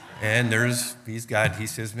 And he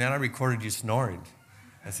says, man, I recorded you snoring.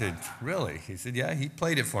 I said, really? He said, yeah, he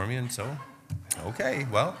played it for me. And so Okay,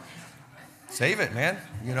 well, save it, man.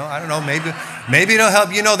 You know, I don't know, maybe it'll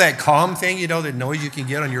help. You know that calm thing, you know, that noise you can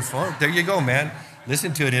get on your phone? There you go, man.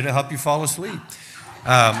 Listen to it, it'll help you fall asleep.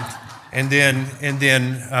 And then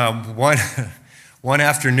one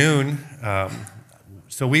afternoon,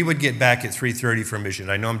 so we would get back at 3:30 from missions.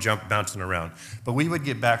 I know I'm bouncing around, but we would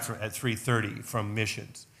get back at 3:30 from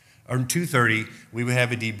missions. Or 2:30, we would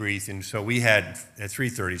have a debrief, and so we had at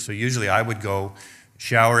 3:30. So usually I would go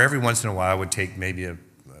shower. Every once in a while, I would take maybe a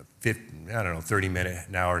 30-minute,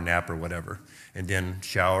 an hour nap or whatever, and then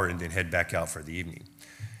shower and then head back out for the evening.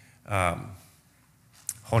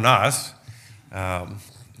 Jonas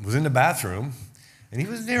was in the bathroom, and he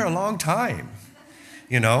was there a long time,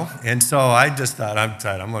 you know. And so I just thought,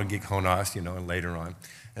 I'm going to get Jonas, you know, and later on.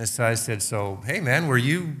 And so I said, so, hey, man,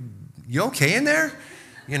 you okay in there?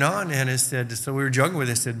 You know, and I said, so we were joking with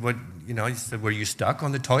it. I said, what, you know, he said, were you stuck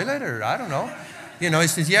on the toilet or I don't know? You know, he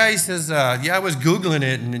says, yeah, I was Googling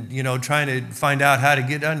it and, you know, trying to find out how to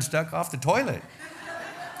get unstuck off the toilet.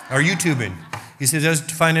 Or YouTubing. He says, I was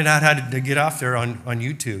finding out how to get off there on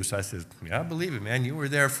YouTube. So I said, yeah, I believe it, man. You were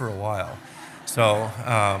there for a while. So,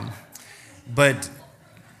 but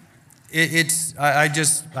I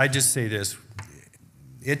just say this.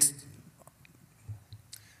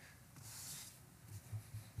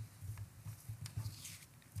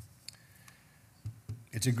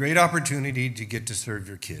 It's a great opportunity to get to serve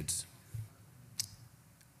your kids.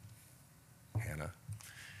 Hannah,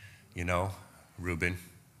 you know, Reuben,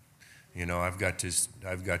 you know,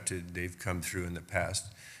 they've come through in the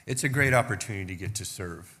past. It's a great opportunity to get to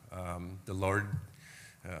serve. The Lord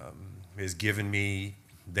has given me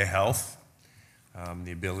the health,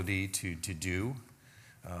 the ability to do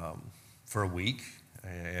for a week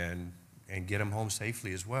and get them home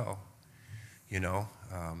safely as well, you know.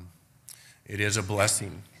 It is a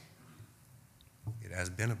blessing. It has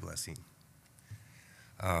been a blessing.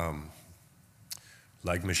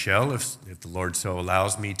 Like Michelle, if the Lord so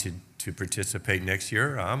allows me to participate next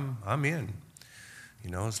year, I'm in. You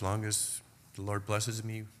know, as long as the Lord blesses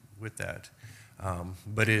me with that.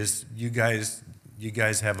 But you guys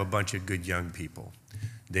have a bunch of good young people.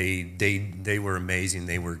 They were amazing.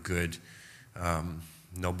 They were good.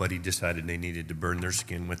 Nobody decided they needed to burn their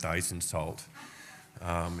skin with ice and salt.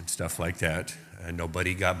 And stuff like that. And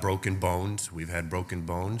nobody got broken bones. We've had broken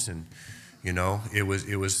bones, and you know, it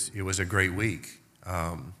was a great week.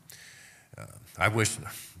 I wish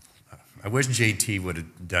JT would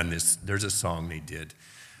have done this. There's a song they did.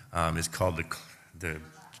 It's called the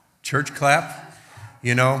Church Clap,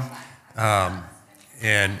 you know,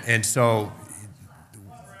 and so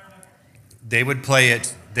they would play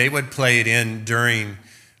it. They would play it in during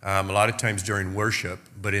a lot of times during worship,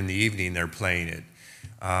 but in the evening they're playing it.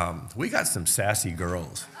 We got some sassy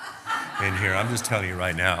girls in here, I'm just telling you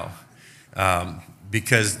right now.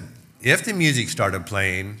 Because if the music started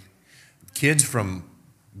playing, kids from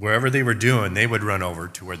wherever they were doing, they would run over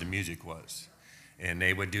to where the music was. And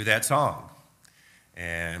they would do that song.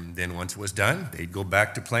 And then once it was done, they'd go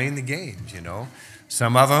back to playing the games, you know.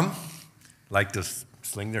 Some of them like to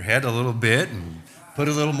sling their head a little bit and put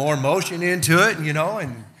a little more motion into it, you know,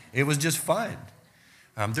 and it was just fun.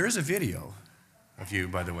 There is a video of you,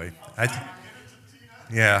 by the way.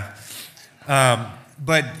 Yeah.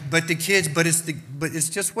 But the kids, but it's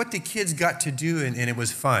just what the kids got to do, and it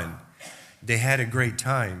was fun. They had a great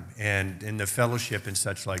time, and in the fellowship and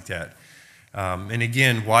such like that. And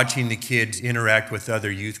again, watching the kids interact with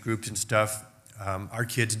other youth groups and stuff, our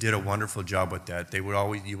kids did a wonderful job with that.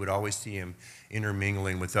 You would always see them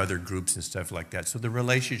intermingling with other groups and stuff like that. So the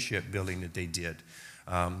relationship building that they did,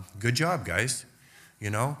 good job, guys. You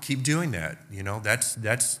know, keep doing that. You know,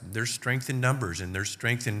 there's strength in numbers, and there's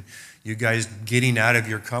strength in you guys getting out of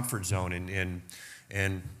your comfort zone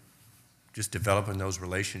and just developing those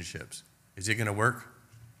relationships. Is it going to work?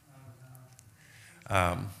 We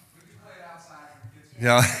can play it outside.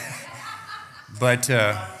 Yeah. But I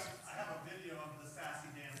have a video of the sassy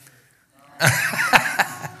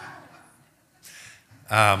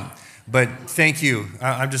dancer. But thank you.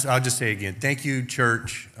 I'll just say again, thank you,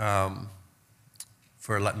 church.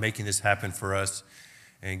 For making this happen for us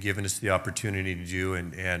and giving us the opportunity to do.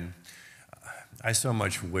 And I so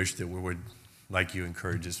much wish that we would, like you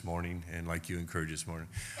encouraged this morning and like you encouraged this morning,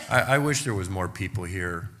 I wish there was more people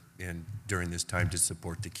here during this time to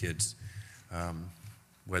support the kids,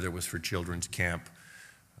 whether it was for children's camp,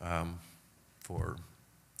 for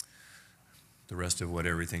the rest of what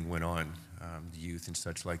everything went on, the youth and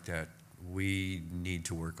such like that. We need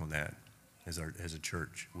to work on that as a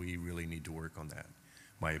church. We really need to work on that.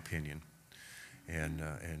 My opinion, and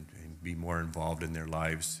be more involved in their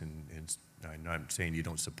lives and I'm not saying you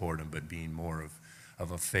don't support them, but being more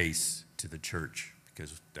of a face to the church,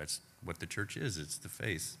 because that's what the church is. It's the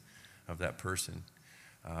face of that person.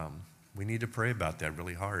 We need to pray about that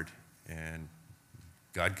really hard, and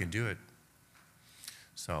God can do it.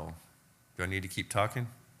 So, do I need to keep talking?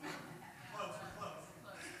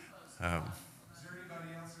 Is there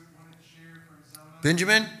anybody else who wanted to share from ZONA?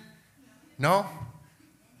 Benjamin? No?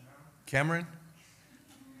 Cameron?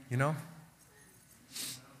 You know?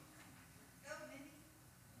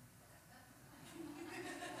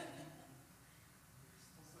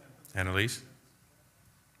 Annalise?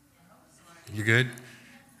 You good?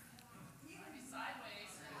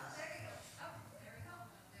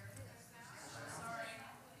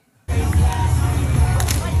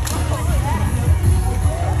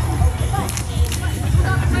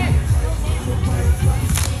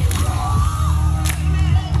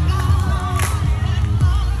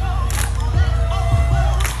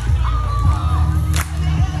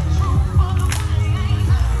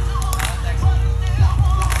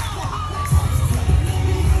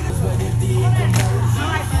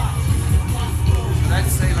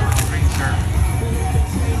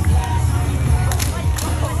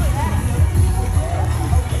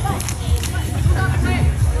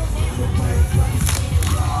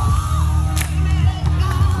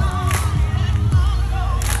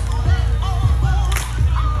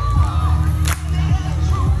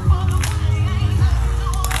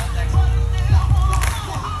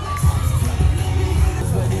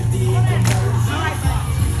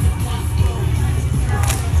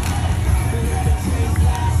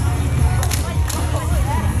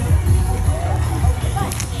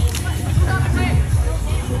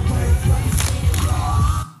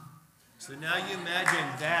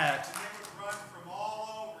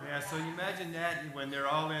 So you imagine that when they're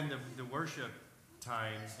all in the worship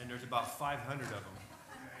time, and there's about 500 of them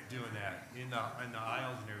doing that in the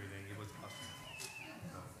aisles and everything. It was awesome.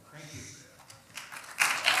 So, thank you.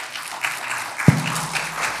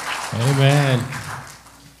 Amen.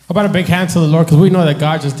 How about a big hand to the Lord? Because we know that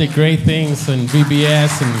God just did great things in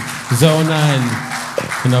VBS and ZONA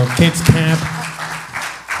and kids camp.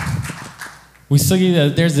 We see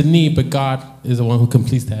that there's a need, but God is the one who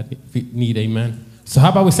completes that need. Amen. So how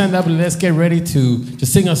about we stand up and let's get ready to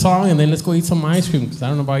just sing a song, and then let's go eat some ice cream, because I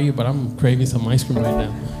don't know about you, but I'm craving some ice cream right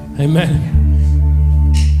now. Amen.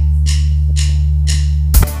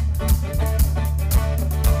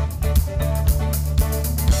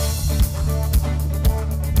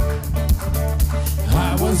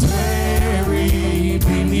 I was buried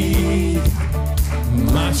beneath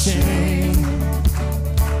my shame.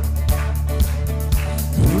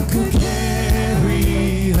 Who could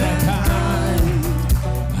carry that kind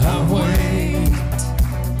of weight?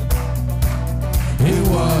 It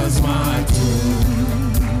was my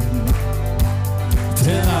doom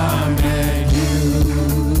till I met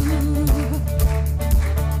you.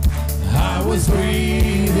 I was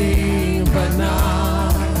breathing but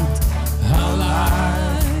not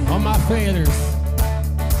alive. All my failures.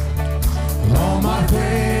 All my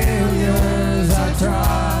failures I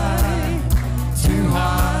tried to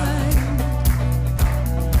hide.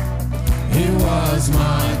 It was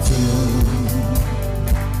my doom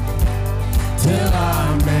till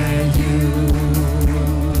I met you.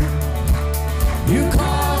 You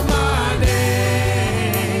called my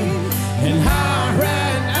name and I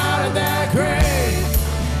ran out of that grave,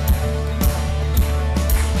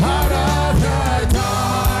 out of the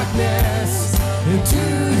darkness into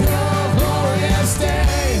your glorious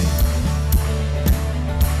day.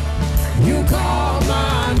 You called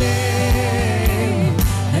my name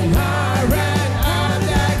and I ran out of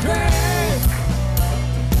that grave,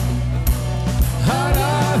 out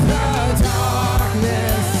of the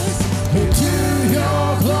darkness into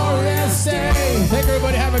your glorious day. Thank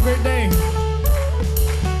everybody. Have a great day.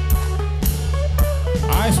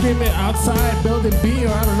 Ice cream outside building B, or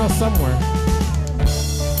I don't know, somewhere.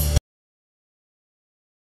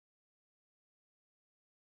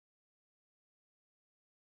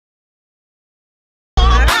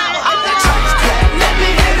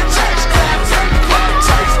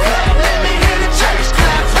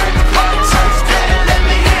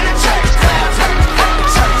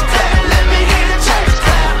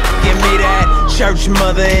 Church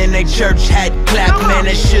mother in a church hat clap. Man,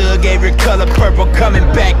 that sure gave her color purple coming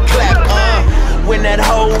back clap. When that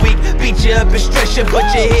whole week beat you up and stress you, but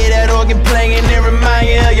you hear that organ playing and remind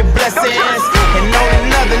you of your blessings. And on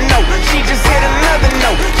another note, she just hit another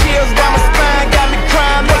note. Chills down my spine, got me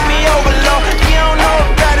crying, make me overload. You don't know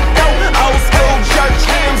about it though. Old school church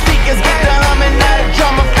hymns, seekers get the humming out of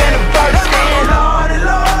drum up in the verse. Lord,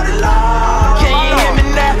 Lord, Lord, can you hear me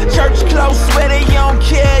now? Church close.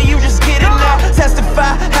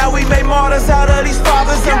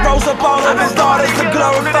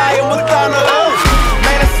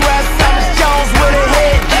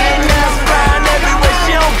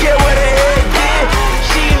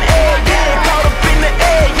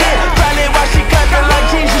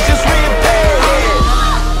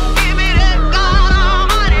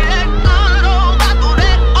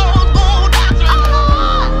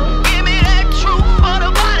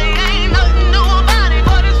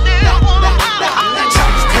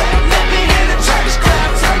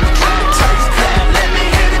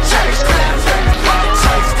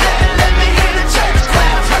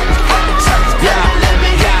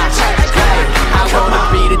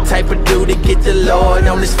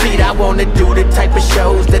 on his feet. I wanna do the type of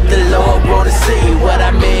shows that the Lord wanna see. What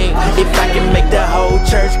I mean, if I can make the whole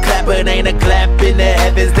church clap, but ain't a clap in the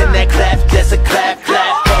heavens, then that clap, that's a clap,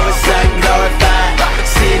 clap. For his son glorified,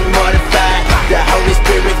 sin mortified. The Holy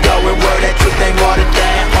Spirit going word, that truth ain't watered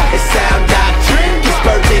down. It's sound doctrine, it's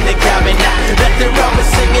virgin and coming out. Let the Romans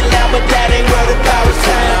sing it loud, but that ain't where the power's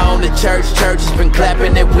found. The church has been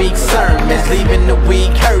clapping at weak sermons, leaving the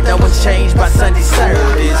weak hurt. No one's changed by Sunday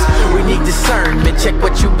service. We need discernment, check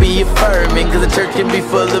what you be affirming, cause the church can be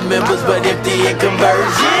full of members but empty in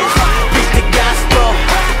conversions.